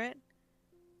credit for it.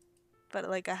 But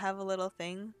like I have a little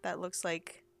thing that looks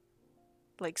like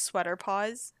sweater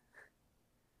paws.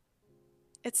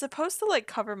 It's supposed to like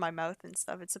cover my mouth and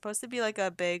stuff. It's supposed to be like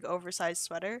a big oversized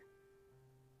sweater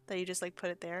that you just like put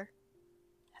it there.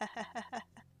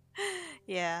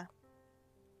 Yeah.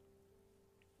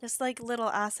 Just like little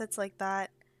assets like that.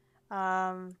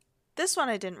 This one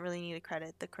I didn't really need a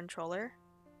credit, the controller.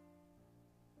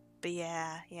 But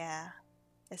yeah.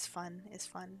 It's fun. It's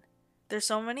fun. There's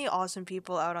so many awesome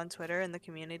people out on Twitter in the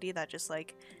community that just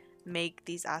like make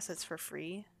these assets for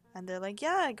free. And they're like,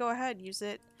 yeah, go ahead, use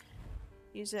it.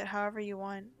 Use it however you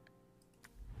want.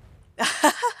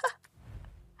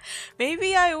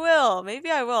 Maybe I will. Maybe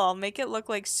I will. I'll make it look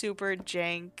like super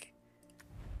jank.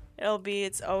 It'll be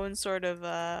its own sort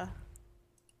of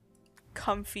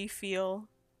comfy feel.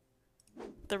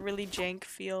 The really jank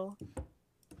feel.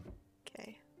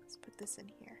 Okay, let's put this in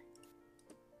here.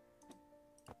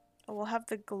 Oh, we'll have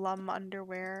the glum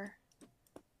underwear.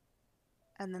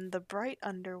 And then the bright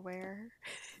underwear.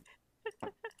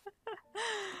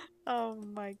 Oh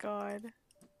my god.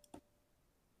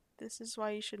 This is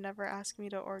why you should never ask me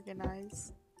to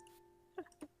organize.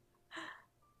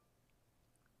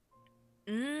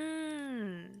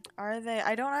 Are they?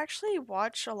 I don't actually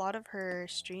watch a lot of her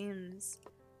streams.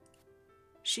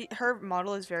 Her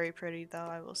model is very pretty though,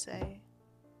 I will say.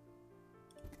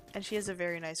 And she has a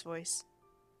very nice voice.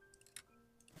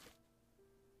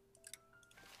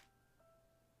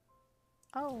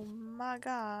 Oh my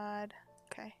god.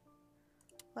 Okay.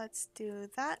 Let's do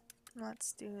that.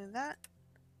 Let's do that.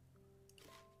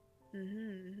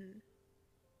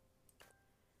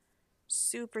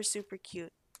 Super, super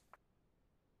cute.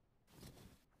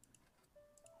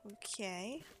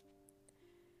 Okay.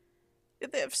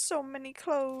 They have so many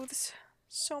clothes.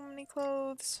 So many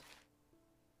clothes.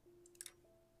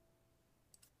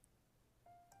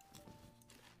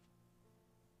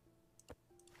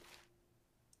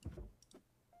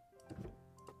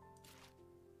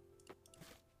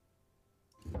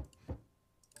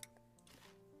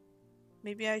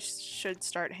 Maybe I should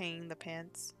start hanging the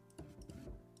pants.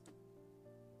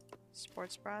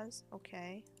 Sports bras?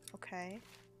 Okay. Okay.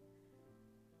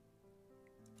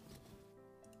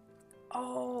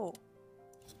 Oh!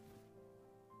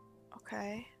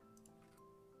 Okay.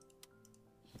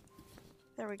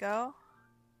 There we go.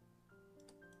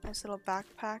 Nice little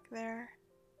backpack there.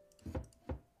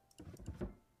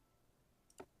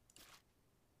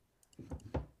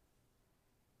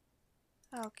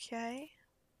 Okay.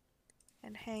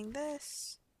 And hang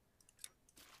this.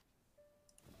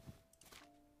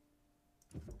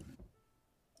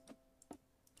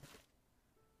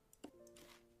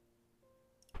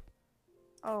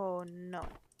 Oh no.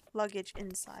 Luggage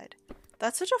inside.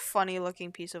 That's such a funny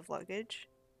looking piece of luggage.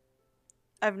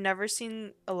 I've never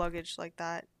seen a luggage like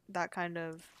that. That kind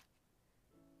of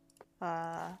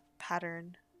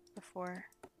pattern before.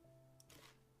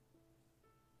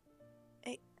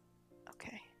 Hey,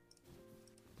 okay.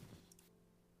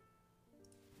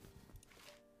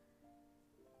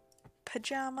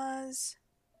 Pajamas.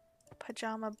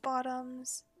 Pajama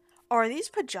bottoms. Oh, are these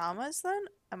pajamas then?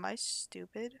 Am I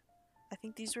stupid? I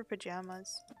think these were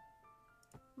pajamas.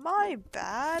 My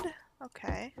bad.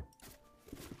 Okay.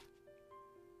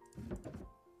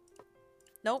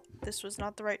 Nope, this was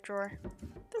not the right drawer.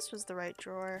 This was the right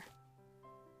drawer.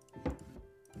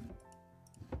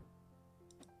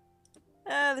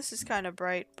 This is kind of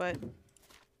bright, but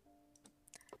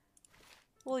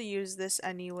we'll use this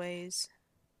anyways.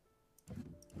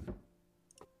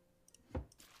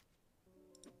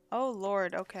 Oh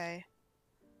lord, okay.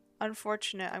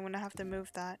 Unfortunate, I'm gonna have to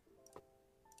move that.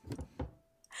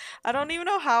 I don't even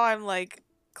know how I'm like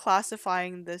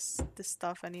classifying this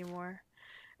stuff anymore.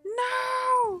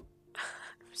 No!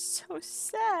 I'm so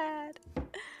sad.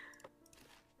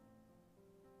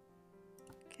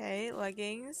 Okay,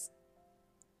 leggings.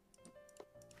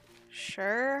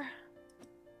 Sure.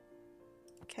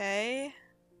 Okay.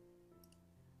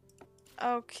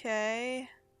 Okay.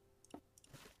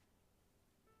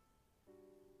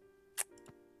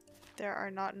 There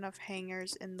are not enough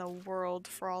hangers in the world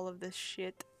for all of this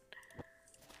shit.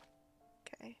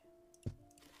 Okay.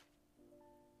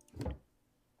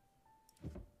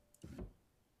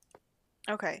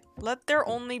 Okay, let there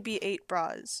only be 8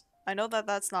 bras. I know that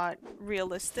that's not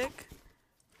realistic,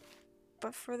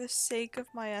 but for the sake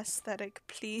of my aesthetic,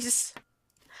 please.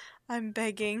 I'm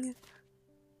begging.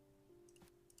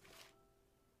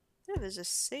 Yeah, there's a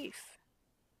safe.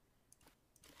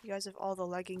 You guys have all the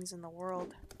leggings in the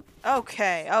world.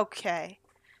 Okay, okay.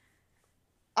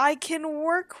 I can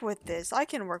work with this. I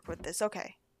can work with this.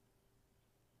 Okay.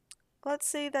 Let's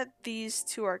say that these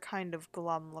two are kind of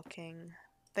glum looking.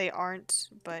 They aren't,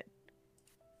 but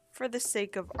for the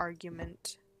sake of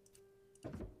argument.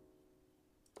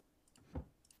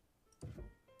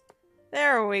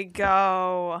 There we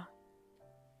go.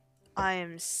 I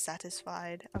am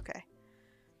satisfied. Okay.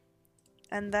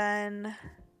 And then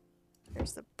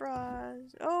there's the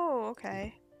bras. Oh,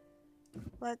 okay.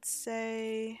 Let's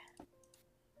say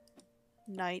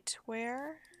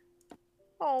nightwear.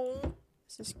 Oh,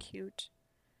 this is cute.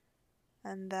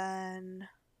 And then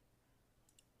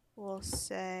we'll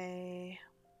say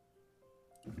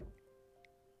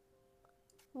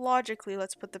logically,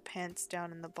 let's put the pants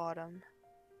down in the bottom.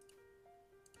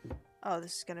 Oh,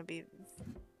 this is gonna be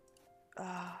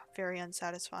very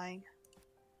unsatisfying.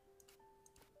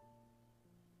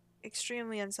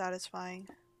 Extremely unsatisfying.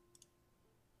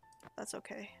 That's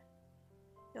okay.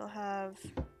 You'll have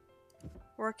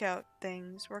workout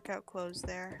things, workout clothes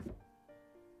there.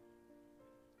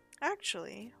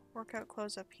 Actually, workout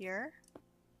clothes up here.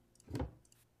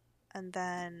 And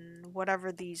then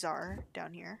whatever these are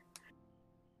down here.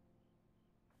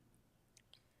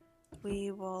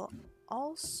 We will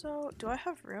also... Do I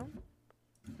have room?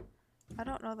 I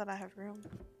don't know that I have room.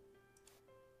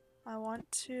 I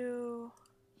want to...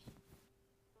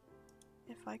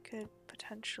 If I could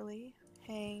potentially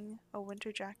hang a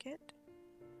winter jacket.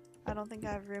 I don't think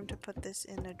I have room to put this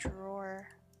in a drawer.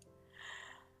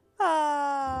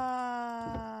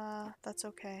 That's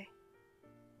okay.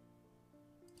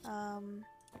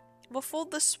 We'll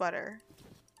fold the sweater.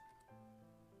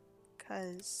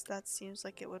 Because that seems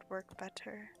like it would work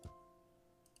better.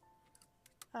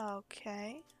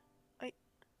 Okay. Wait.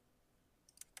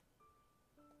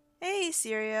 Hey,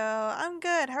 Sirio. I'm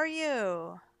good. How are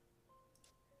you?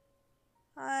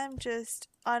 I'm just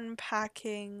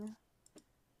unpacking,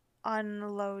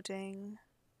 unloading.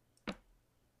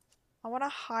 I want to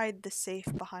hide the safe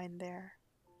behind there.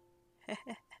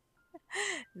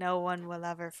 No one will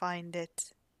ever find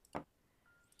it.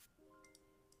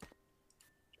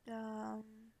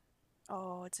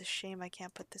 Oh, it's a shame I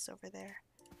can't put this over there.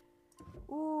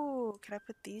 Ooh, can I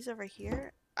put these over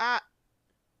here? Ah!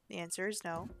 The answer is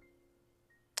no.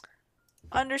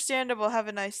 Understandable. Have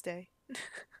a nice day.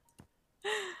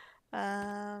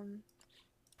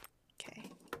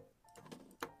 Okay.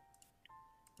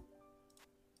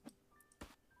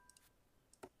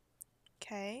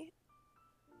 Okay.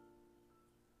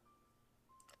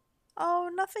 Oh,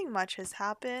 nothing much has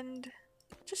happened.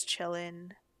 Just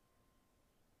chillin'.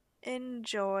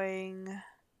 Enjoying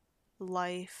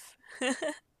Life.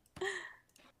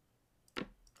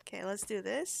 Okay, let's do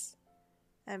this.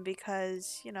 And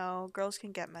because, you know, girls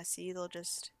can get messy, they'll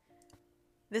just...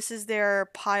 This is their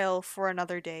pile for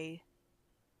another day.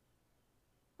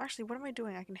 Actually, what am I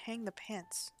doing? I can hang the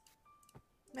pants.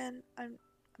 Man, I'm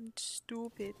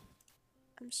stupid.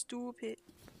 I'm stupid.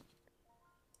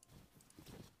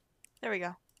 There we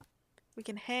go. We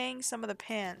can hang some of the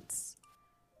pants.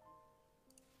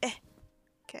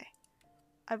 Okay.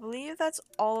 I believe that's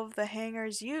all of the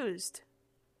hangers used.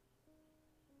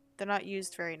 They're not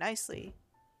used very nicely.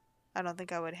 I don't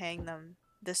think I would hang them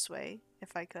this way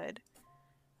if I could.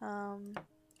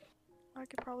 I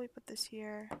could probably put this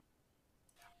here.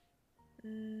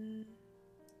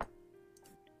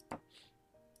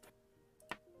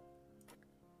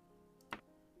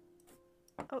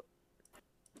 Oh.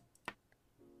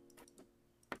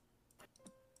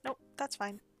 Nope, that's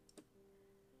fine.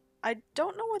 I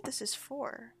don't know what this is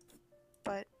for,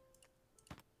 but...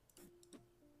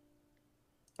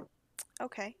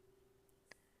 Okay.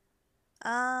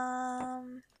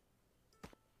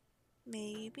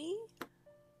 Maybe?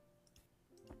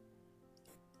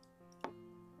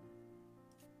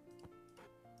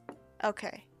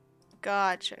 Okay.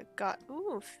 Gotcha.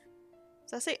 Oof.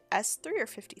 Does that say S3 or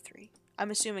 53?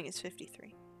 I'm assuming it's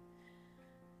 53.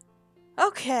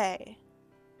 Okay.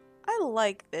 I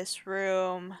like this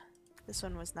room. This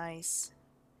one was nice.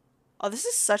 Oh, this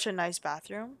is such a nice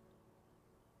bathroom.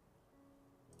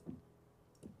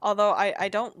 Although I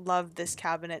don't love this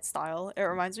cabinet style. It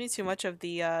reminds me too much of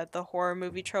the horror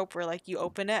movie trope where like you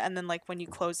open it and then like when you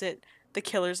close it, the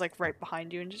killer's like right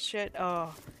behind you and just shit.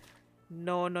 Oh.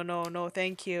 No, no, no, no,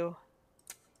 thank you.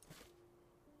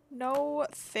 No,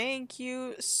 thank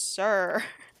you, sir.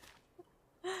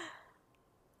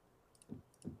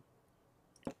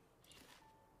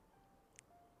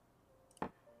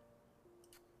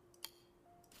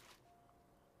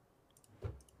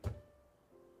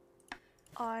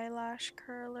 Eyelash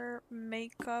curler,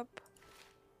 makeup.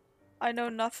 I know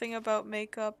nothing about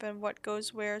makeup and what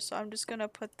goes where, so I'm just gonna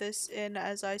put this in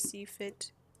as I see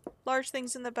fit. Large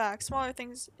things in the back, smaller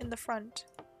things in the front.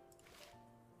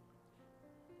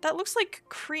 That looks like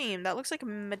cream. That looks like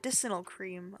medicinal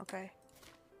cream. Okay.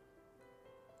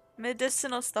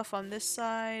 Medicinal stuff on this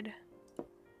side.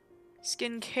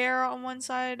 Skincare on one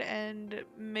side and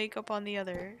makeup on the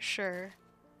other. Sure.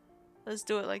 Let's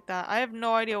do it like that. I have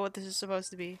no idea what this is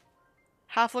supposed to be.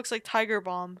 Half looks like Tiger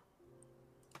Balm.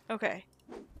 Okay.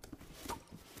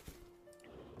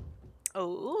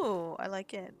 Oh, I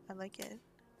like it. I like it.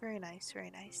 Very nice,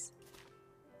 very nice.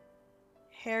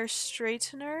 Hair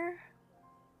straightener.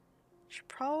 Should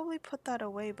probably put that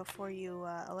away before you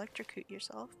electrocute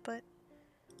yourself, but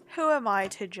who am I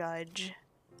to judge?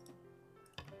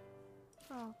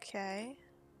 Okay.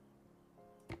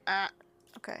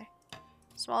 Okay.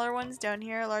 Smaller ones down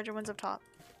here, larger ones up top.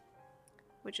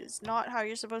 Which is not how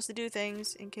you're supposed to do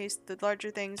things, in case the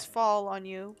larger things fall on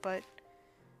you, but...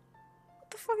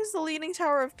 What the fuck is the Leaning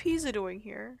Tower of Pisa doing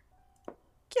here?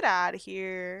 Get out of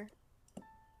here.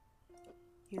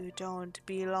 You don't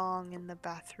belong in the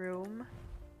bathroom.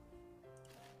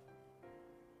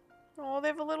 Oh, they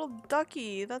have a little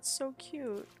ducky. That's so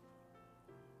cute.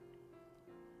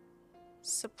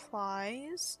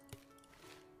 Supplies.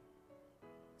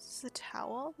 This is a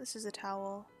towel? This is a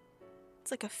towel.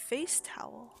 It's like a face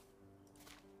towel.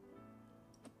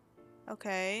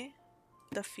 Okay.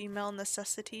 The female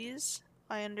necessities.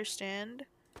 I understand.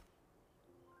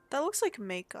 That looks like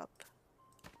makeup.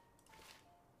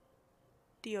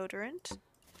 Deodorant.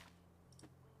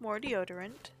 More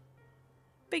deodorant.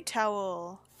 Big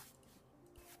towel.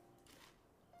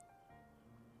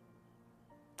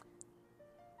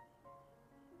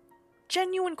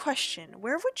 Genuine question.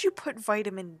 Where would you put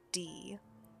vitamin D?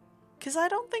 Because I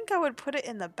don't think I would put it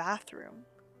in the bathroom.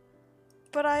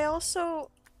 But I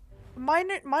also... Mine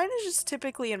is just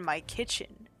typically in my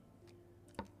kitchen.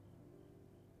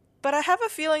 But I have a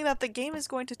feeling that the game is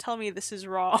going to tell me this is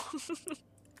wrong.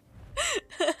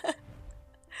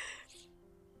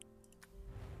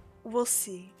 We'll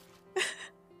see.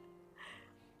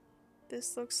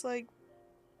 This looks like...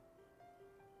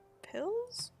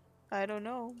 pills? I don't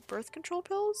know. Birth control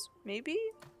pills? Maybe?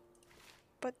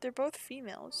 But they're both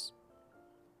females.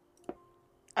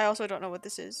 I also don't know what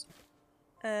this is.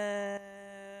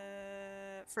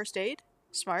 First aid?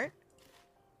 Smart.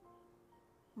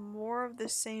 More of the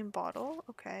same bottle?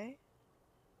 Okay.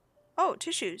 Oh,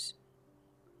 tissues.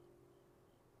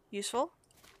 Useful.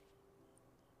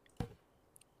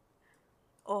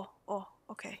 Oh,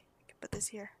 okay. I can put this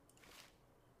here.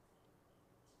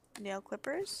 Nail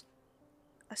clippers.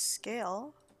 A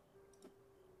scale.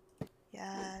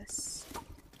 Yes.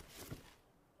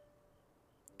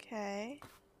 Okay.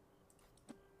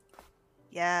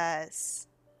 Yes.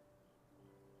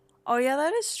 Oh yeah,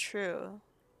 that is true.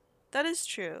 That is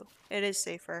true. It is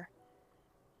safer.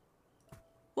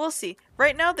 We'll see.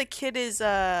 Right now the kid is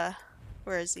where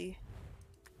is he?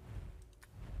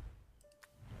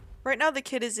 Right now the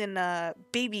kid is in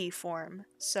baby form.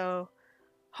 So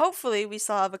hopefully we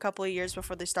still have a couple of years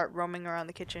before they start roaming around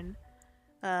the kitchen.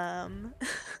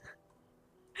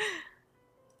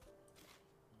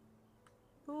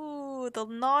 Ooh, the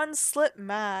non-slip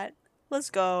mat. Let's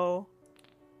go.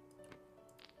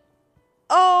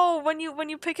 Oh, when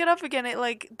you pick it up again, it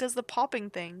like does the popping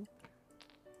thing.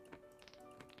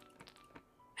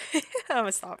 I'm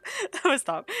gonna stop. I'm gonna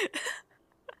stop.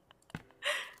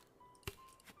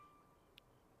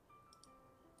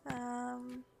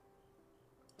 Um.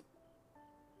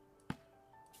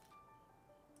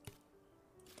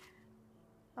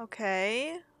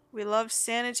 Okay. We love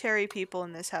sanitary people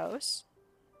in this house.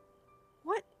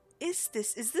 What is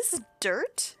this? Is this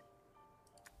dirt?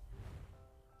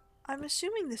 I'm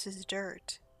assuming this is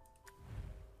dirt.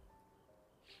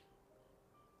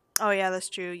 Oh yeah, that's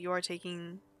true. You are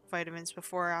taking vitamins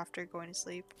before or after going to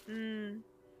sleep.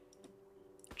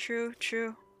 True,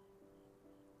 true.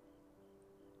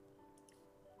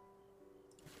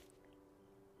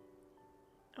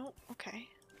 Oh, okay.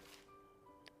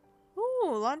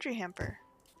 Ooh, laundry hamper.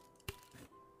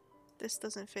 This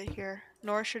doesn't fit here.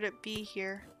 Nor should it be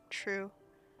here. True.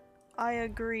 I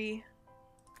agree.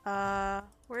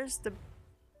 Where's the...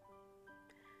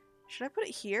 Should I put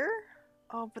it here?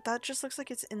 Oh, but that just looks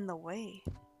like it's in the way.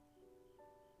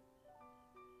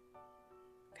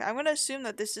 Okay, I'm gonna assume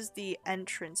that this is the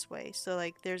entrance way. So,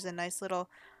 like, there's a nice little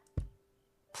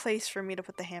place for me to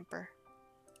put the hamper.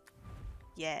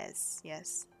 Yes,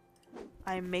 yes.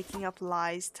 I'm making up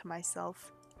lies to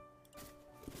myself.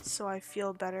 So I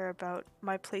feel better about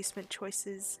my placement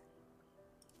choices.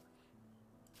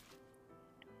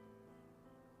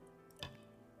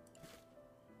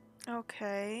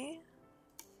 Okay.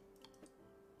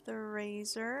 The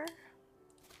razor.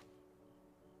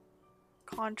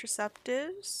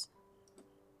 Contraceptives.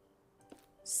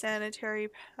 Sanitary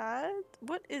pad.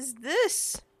 What is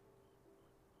this?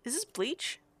 Is this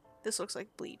bleach? This looks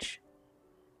like bleach.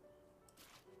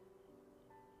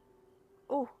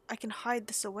 Oh, I can hide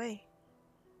this away.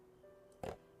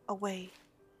 Away.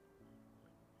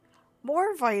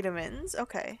 More vitamins.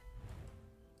 Okay.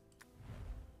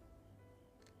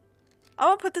 I'm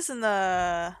gonna put this in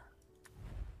the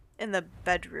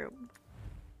bedroom.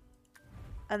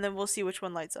 And then we'll see which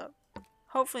one lights up.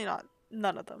 Hopefully not.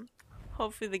 None of them.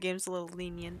 Hopefully the game's a little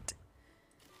lenient.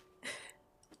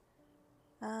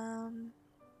 Oh,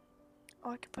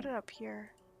 I can put it up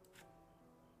here.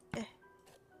 Eh.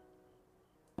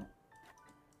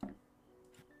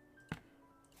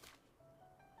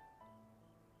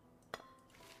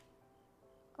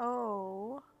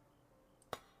 Oh.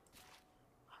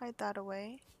 Hide that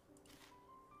away.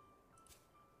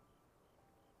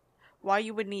 Why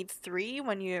you would need 3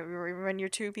 when you're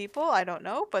 2 people, I don't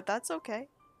know, but that's okay.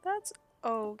 That's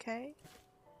okay.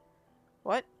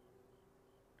 What?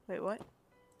 Wait, what?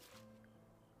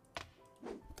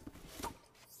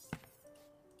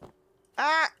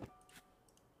 Ah!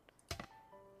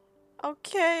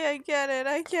 Okay, I get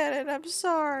it, I'm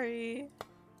sorry.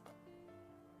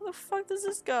 Where the fuck does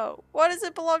this go? Why does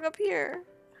it belong up here?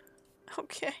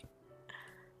 Okay.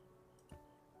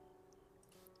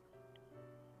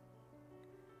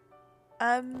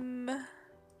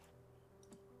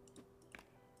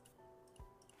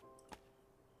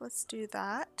 Let's do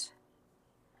that.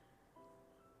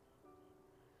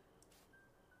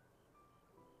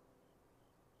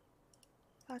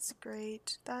 That's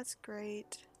great. That's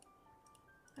great.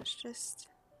 Let's just...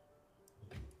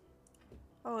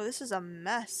 Oh, this is a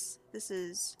mess. This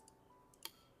is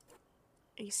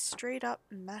a straight up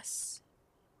mess.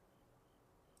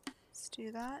 Let's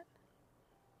do that.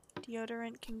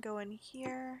 Deodorant can go in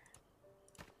here.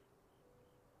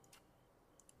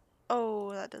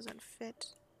 Oh, that doesn't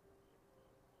fit.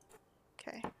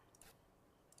 Okay.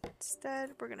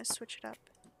 Instead, we're gonna switch it up.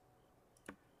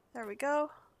 There we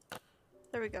go.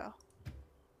 There we go.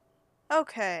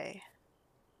 Okay.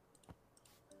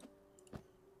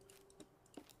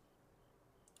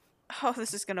 Oh,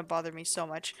 this is gonna bother me so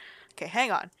much. Okay,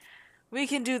 hang on. We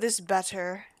can do this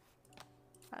better.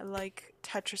 I like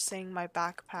Tetrising my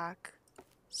backpack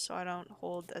so I don't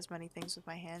hold as many things with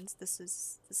my hands.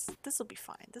 This'll be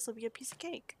fine. This'll be a piece of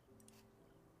cake.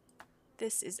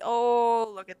 This is,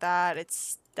 oh, look at that. It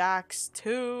stacks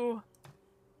too.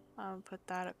 Put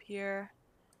that up here.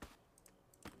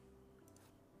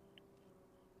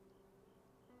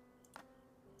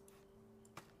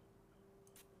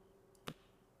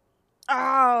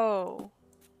 Oh!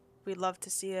 We love to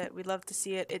see it. We love to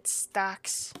see it. It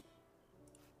stacks.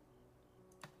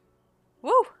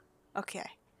 Woo! Okay.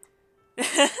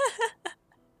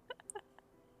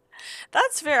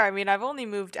 That's fair. I mean, I've only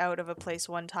moved out of a place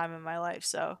one time in my life,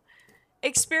 so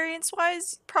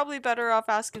experience-wise, probably better off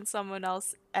asking someone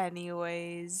else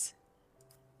anyways.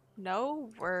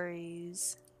 No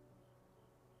worries.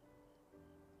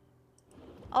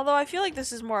 Although I feel like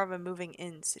this is more of a moving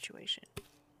in situation.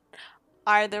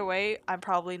 Either way, I'm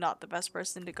probably not the best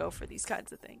person to go for these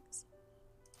kinds of things.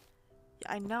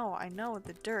 Yeah, I know,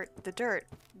 the dirt.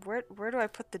 Where do I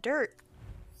put the dirt?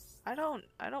 I don't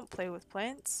play with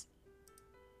plants.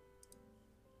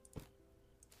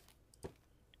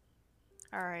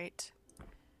 Alright.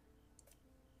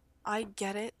 I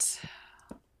get it.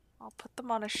 I'll put them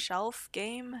on a shelf,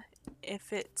 game,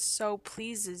 if it so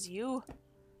pleases you.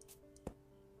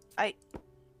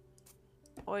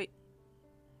 Wait.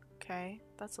 Okay,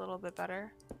 that's a little bit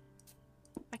better.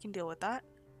 I can deal with that.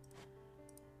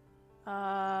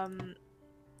 Are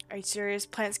you serious?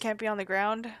 Plants can't be on the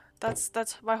ground? That's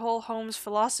my whole home's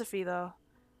philosophy, though.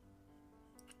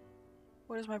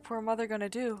 What is my poor mother gonna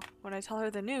do when I tell her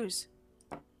the news?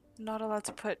 I'm not allowed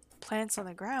to put plants on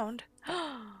the ground.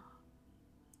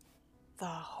 The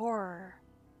horror.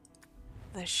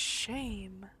 The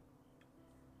shame.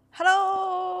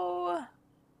 Hello!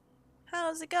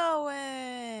 How's it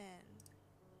going?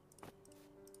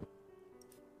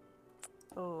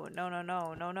 Oh, no, no,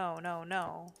 no, no, no, no,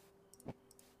 no.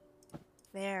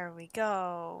 There we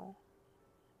go.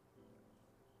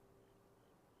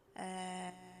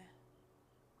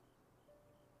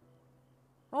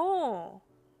 Oh!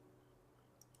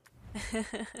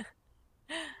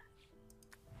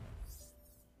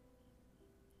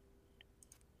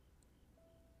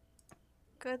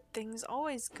 Good things,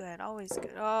 always good, always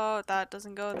good. Oh, that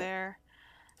doesn't go there.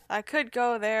 I could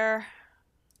go there.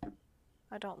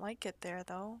 I don't like it there,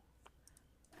 though.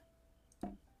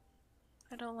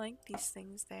 I don't like these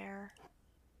things there.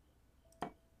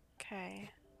 Okay.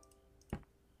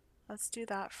 Let's do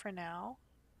that for now.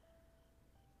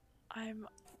 I'm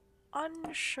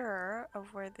unsure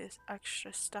of where this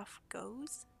extra stuff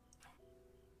goes.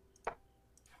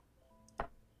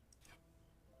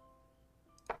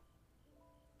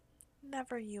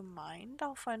 Never you mind,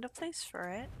 I'll find a place for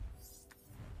it.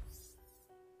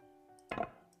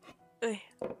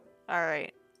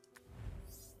 Alright.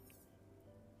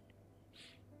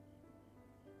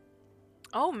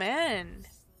 Oh man,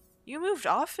 you moved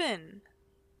often.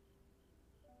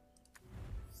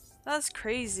 That's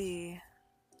crazy.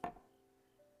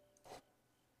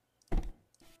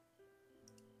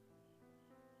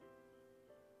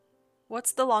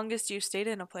 What's the longest you've stayed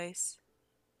in a place?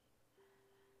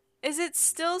 Is it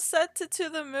still set to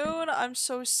the moon? I'm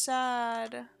so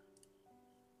sad.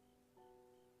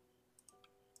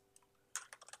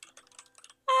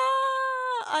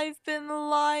 Ah, I've been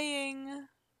lying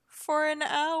for an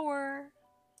hour.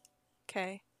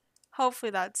 Okay,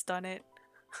 hopefully that's done it.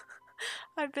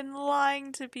 I've been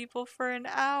lying to people for an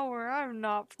hour. I'm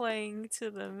not playing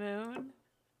to the moon.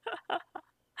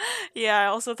 Yeah, I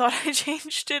also thought I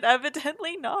changed it.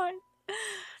 Evidently not.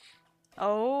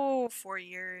 Oh, 4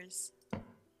 years.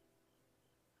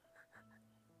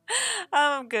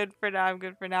 I'm good for now. I'm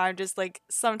good for now. I'm just like,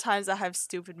 sometimes I have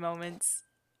stupid moments.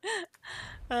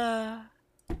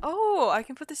 Oh, I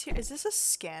can put this here. Is this a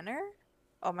scanner?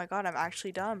 Oh my god, I'm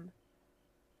actually dumb.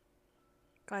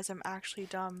 Guys, I'm actually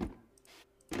dumb.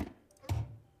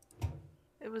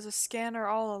 It was a scanner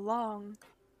all along.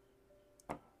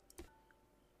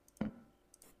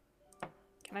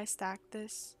 Can I stack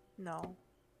this? No.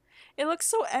 It looks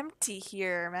so empty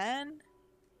here, man.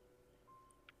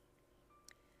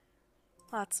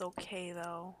 That's okay,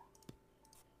 though.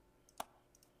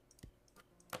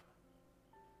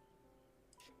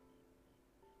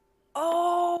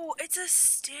 Oh, it's a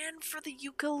stand for the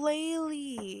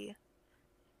ukulele.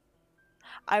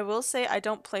 I will say I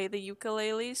don't play the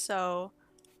ukulele, so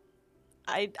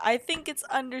I think it's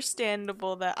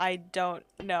understandable that I don't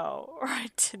know or I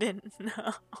didn't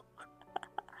know.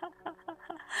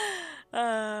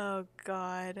 Oh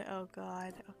god, oh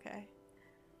god, okay.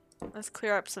 Let's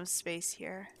clear up some space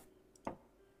here.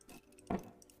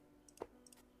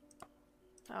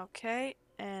 Okay,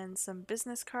 and some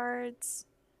business cards.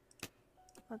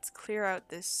 Let's clear out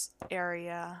this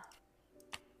area.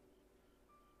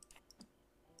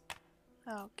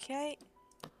 Okay.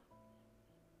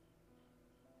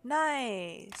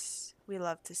 Nice! We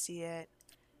love to see it.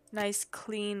 Nice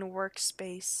clean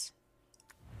workspace.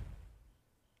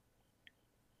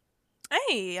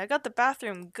 Hey, I got the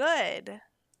bathroom good.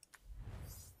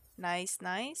 Nice,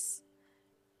 nice.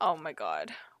 Oh my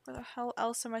god. Where the hell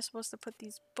else am I supposed to put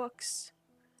these books?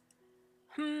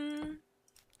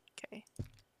 Okay.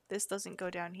 This doesn't go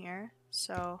down here,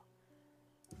 so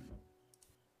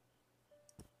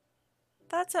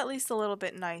that's at least a little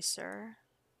bit nicer.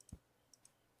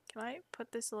 Can I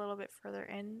put this a little bit further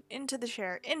in? Into the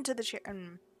chair. Into the chair.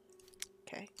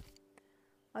 Okay.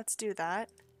 Let's do that.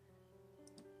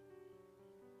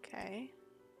 Okay.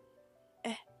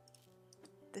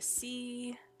 The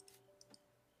C.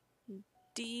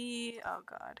 D. Oh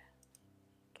god.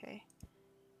 Okay.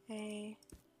 A.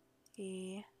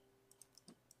 E.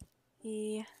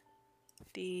 E.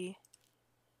 D.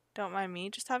 Don't mind me,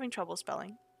 just having trouble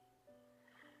spelling.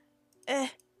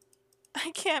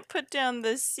 I can't put down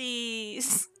the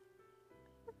C's.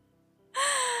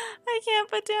 I can't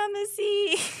put down the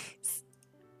C's.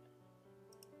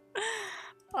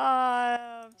 Oh,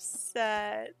 I'm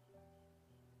upset.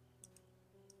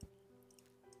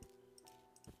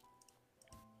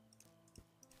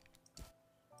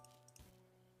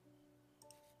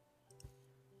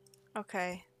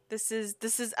 Okay. This is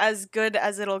as good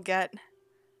as it'll get.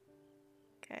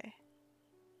 Okay.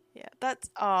 Yeah, that's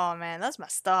oh man, that's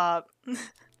messed up. Oh,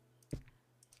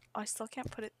 I still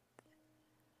can't put it.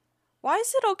 Why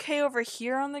is it okay over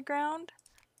here on the ground,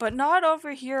 but not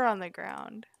over here on the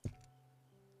ground?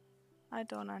 I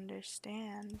don't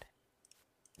understand.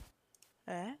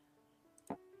 Eh?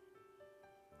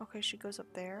 Okay, she goes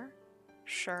up there.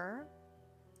 Sure.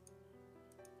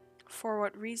 For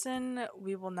what reason,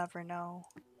 we will never know.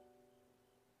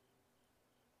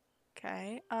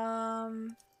 Okay,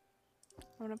 I'm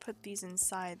gonna put these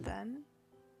inside then.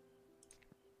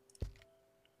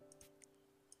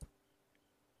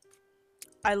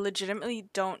 I legitimately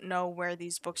don't know where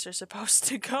these books are supposed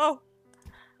to go.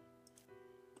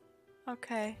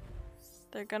 Okay.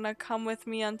 They're gonna come with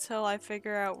me until I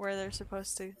figure out where they're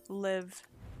supposed to live.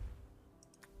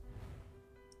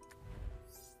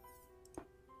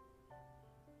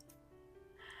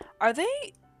 Are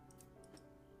they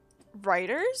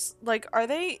writers? Like,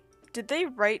 did they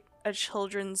write a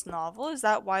children's novel? Is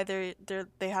that why they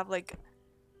have like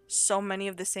so many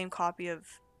of the same copy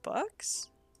of books?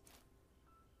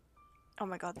 Oh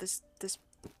my god, this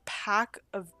pack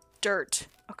of dirt.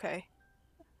 Okay.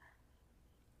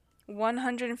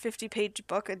 150-page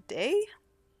book a day?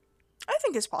 I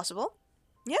think it's possible.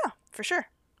 Yeah, for sure.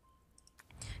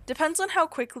 Depends on how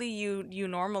quickly you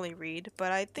normally read,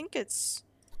 but I think it's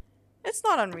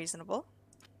not unreasonable.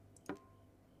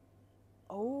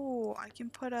 Oh, I can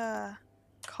put a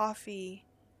coffee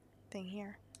thing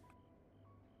here.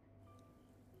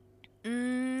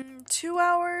 2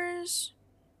 hours.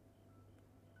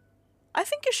 I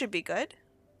think it should be good.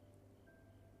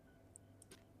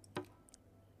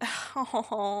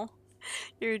 Oh,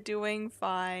 you're doing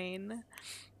fine.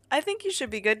 I think you should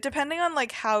be good, depending on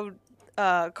like how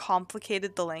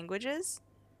complicated the language is.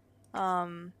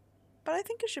 But I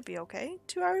think it should be okay.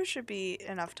 2 hours should be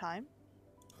enough time.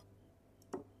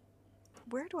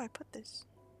 Where do I put this?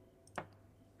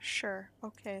 Sure.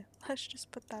 Okay. Let's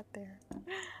just put that there.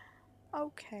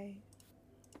 Okay.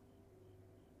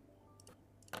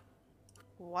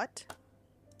 What?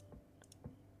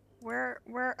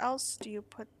 Where else do you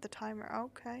put the timer?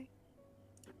 Okay.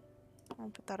 I'll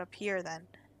put that up here then.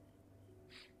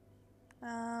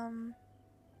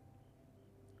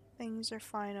 Things are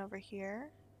fine over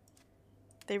here.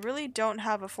 They really don't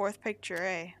have a fourth picture,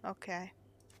 eh? Okay.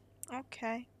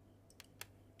 Okay.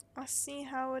 I'll see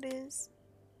how it is.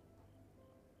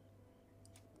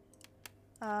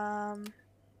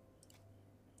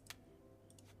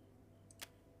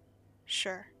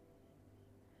 Sure.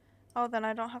 Oh, then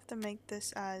I don't have to make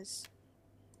this as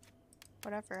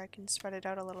whatever. I can spread it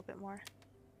out a little bit more.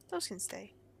 Those can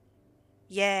stay.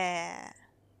 Yeah.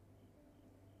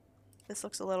 This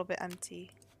looks a little bit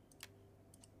empty.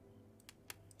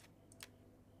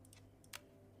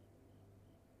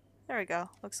 There we go.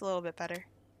 Looks a little bit better.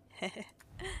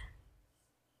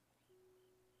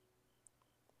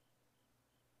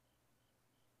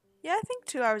 Yeah, I think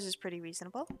 2 hours is pretty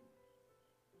reasonable.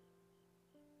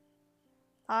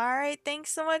 Alright,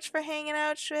 thanks so much for hanging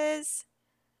out, Shriz.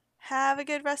 Have a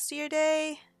good rest of your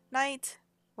day, night,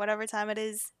 whatever time it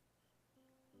is.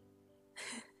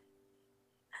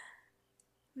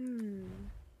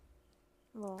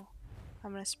 Well,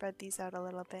 I'm gonna spread these out a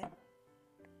little bit.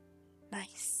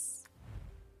 Nice.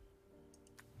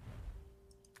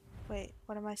 Wait,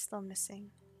 what am I still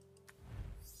missing?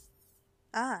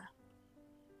 Ah.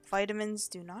 Vitamins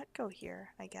do not go here,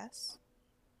 I guess.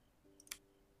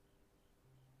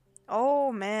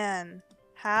 Oh man.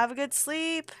 Have a good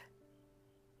sleep.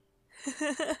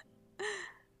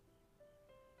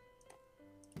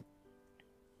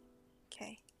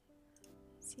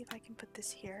 See if I can put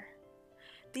this here.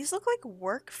 These look like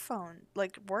work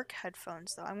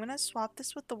headphones though. I'm gonna swap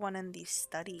this with the one in the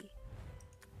study.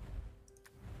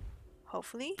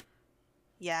 Hopefully.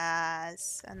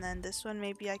 Yes. And then this one,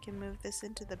 maybe I can move this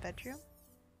into the bedroom.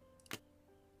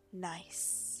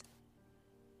 Nice.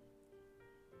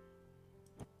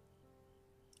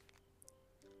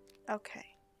 Okay.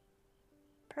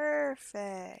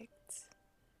 Perfect.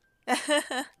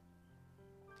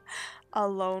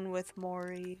 Alone with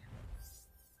Mori.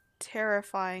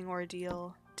 Terrifying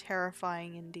ordeal.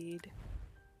 Terrifying indeed.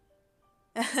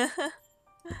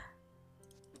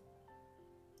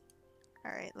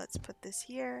 Alright, let's put this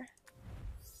here.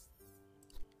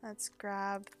 Let's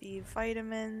grab the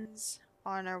vitamins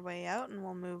on our way out and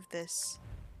we'll move this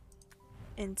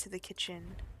into the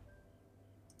kitchen.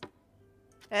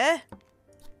 Eh?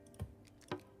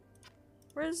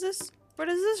 Where does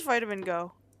this vitamin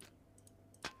go?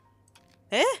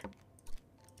 Eh?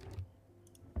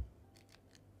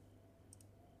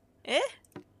 Eh?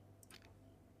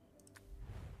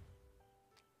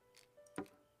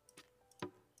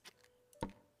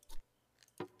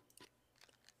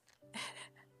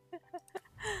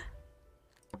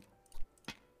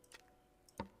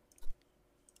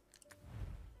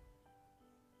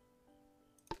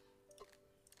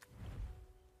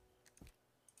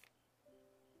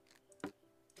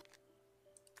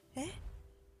 Eh?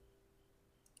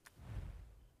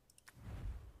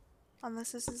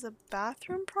 Unless this is a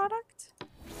bathroom product?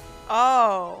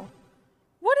 Oh.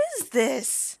 What is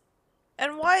this?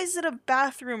 And why is it a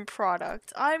bathroom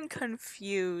product? I'm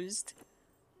confused.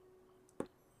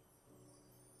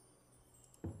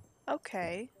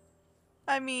 Okay.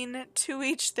 I mean, to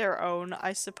each their own,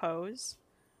 I suppose.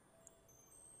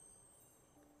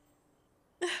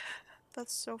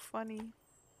 That's so funny.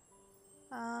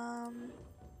 I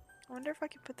wonder if I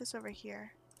can put this over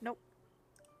here. Nope.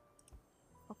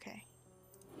 Okay.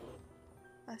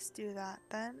 Let's do that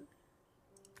then.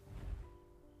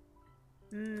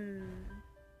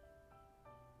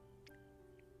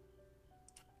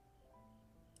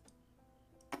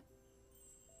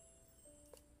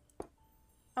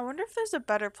 I wonder if there's a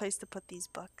better place to put these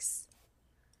books.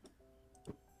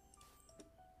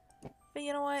 But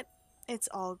you know what? It's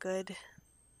all good.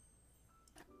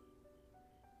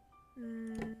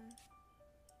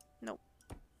 Nope.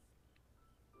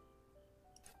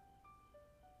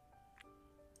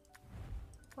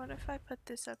 What if I put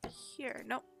this up here?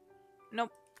 Nope.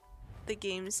 Nope. The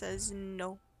game says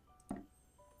no.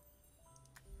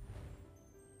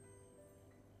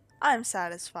 I'm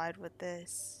satisfied with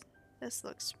this. This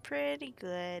looks pretty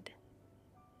good.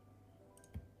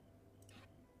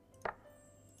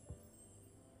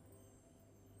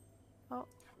 Oh.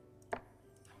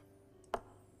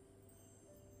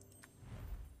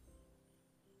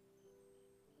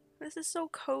 This is so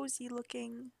cozy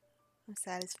looking. I'm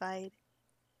satisfied.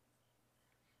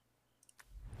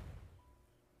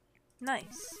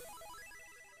 Nice.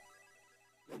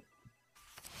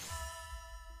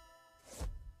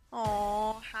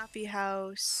 Oh, happy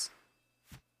house.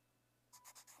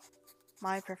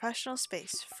 My professional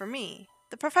space. For me,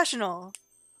 the professional.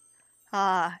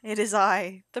 Ah, it is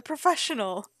I, the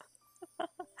professional.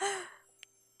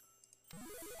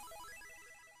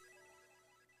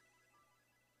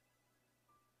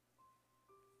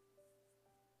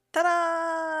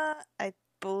 Ta-da! I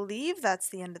believe that's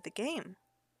the end of the game.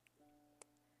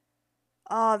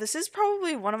 This is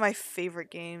probably one of my favorite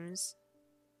games.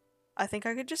 I think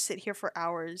I could just sit here for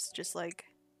hours, just like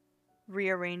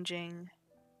rearranging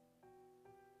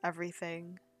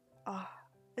everything. Oh,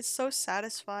 it's so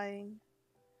satisfying.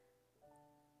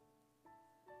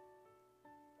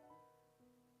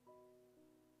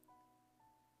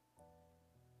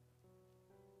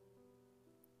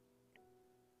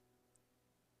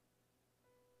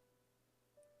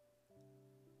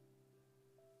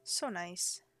 So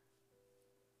nice.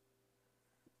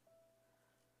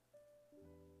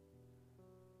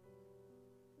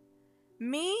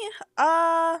 Me?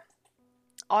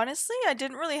 Honestly, I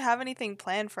didn't really have anything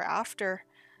planned for after.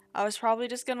 I was probably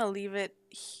just gonna leave it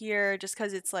here just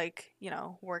because it's like, you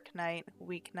know, work night,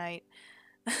 weeknight.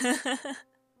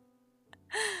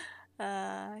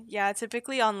 Yeah,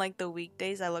 typically on like the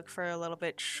weekdays I look for a little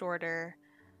bit shorter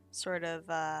sort of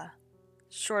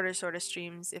shorter sort of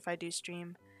streams if I do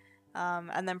stream.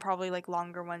 And then probably like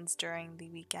longer ones during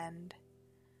the weekend.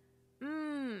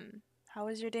 How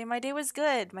was your day? My day was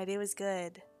good. My day was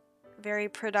good. Very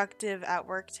productive at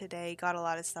work today. Got a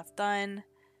lot of stuff done.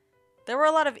 There were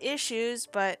a lot of issues,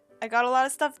 but I got a lot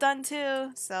of stuff done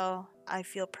too. So I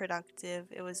feel productive.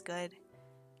 It was good.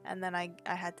 And then I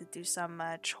had to do some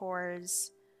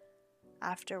chores.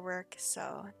 after work,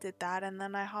 so did that and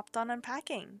then I hopped on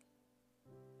unpacking.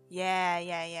 Yeah,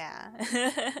 yeah,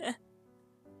 yeah.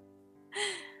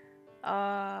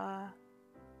 uh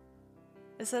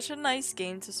it's such a nice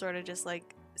game to sort of just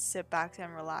like sit back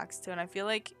and relax to, and I feel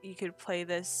like you could play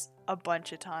this a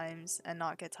bunch of times and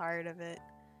not get tired of it.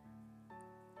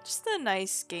 Just a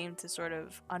nice game to sort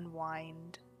of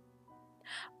unwind,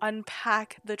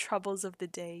 unpack the troubles of the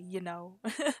day, you know.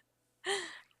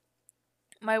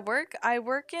 I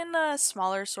work in a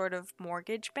smaller sort of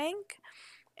mortgage bank,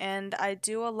 and I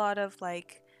do a lot of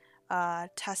like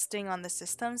testing on the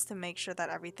systems to make sure that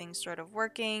everything's sort of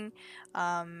working.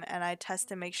 And I test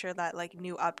to make sure that like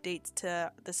new updates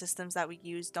to the systems that we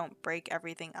use don't break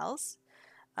everything else.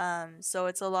 So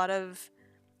it's a lot of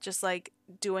just like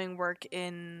doing work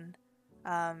in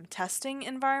testing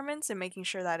environments and making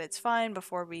sure that it's fine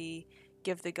before we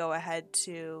give the go ahead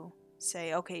to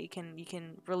say, okay, you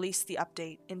can release the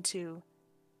update into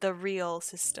the real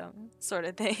system, sort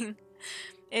of thing.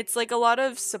 It's like a lot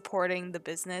of supporting the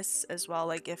business as well.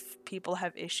 Like if people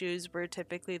have issues, we're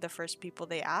typically the first people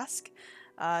they ask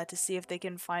to see if they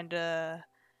can find a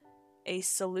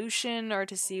solution or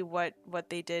to see what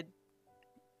they did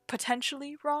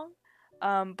potentially wrong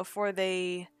before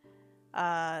they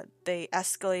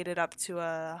escalate it up to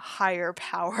a higher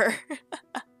power.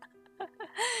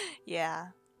 Yeah,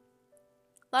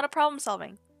 a lot of problem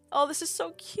solving. Oh, this is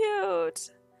so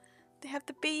cute. They have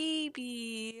the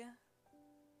baby.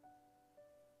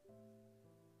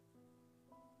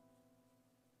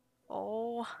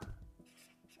 Oh,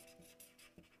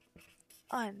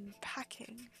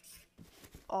 unpacking.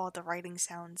 Oh, the writing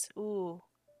sounds. Ooh,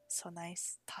 so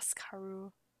nice.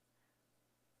 Taskaru.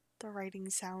 The writing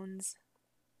sounds.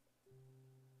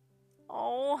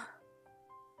 Oh.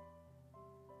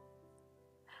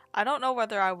 I don't know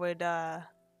whether I would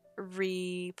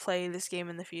replay this game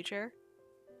in the future.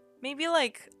 Maybe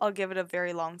like I'll give it a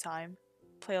very long time.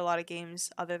 Play a lot of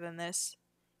games other than this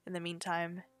in the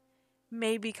meantime.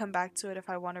 Maybe come back to it if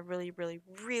I want a really, really,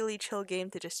 really chill game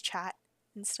to just chat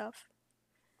and stuff.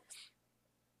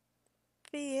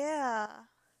 But yeah.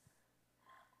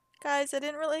 Guys, I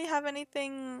didn't really have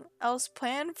anything else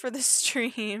planned for this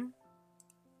stream.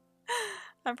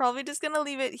 I'm probably just gonna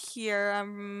leave it here.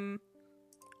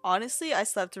 Honestly, I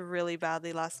slept really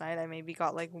badly last night. I maybe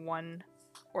got like 1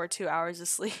 or 2 hours of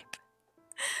sleep.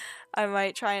 I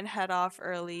might try and head off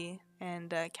early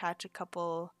and catch a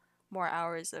couple more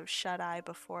hours of shut-eye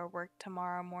before work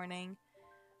tomorrow morning.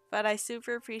 But I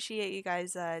super appreciate you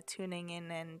guys tuning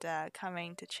in and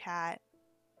coming to chat.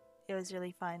 It was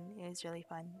really fun. It was really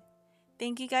fun.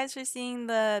 Thank you guys for seeing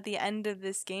the end of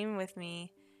this game with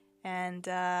me. And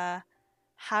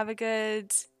have a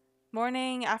good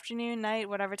morning, afternoon, night,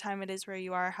 whatever time it is where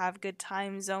you are. Have good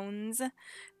time zones.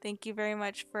 Thank you very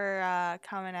much for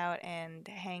coming out and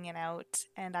hanging out.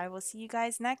 And I will see you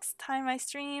guys next time I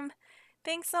stream.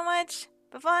 Thanks so much.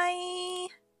 Bye bye.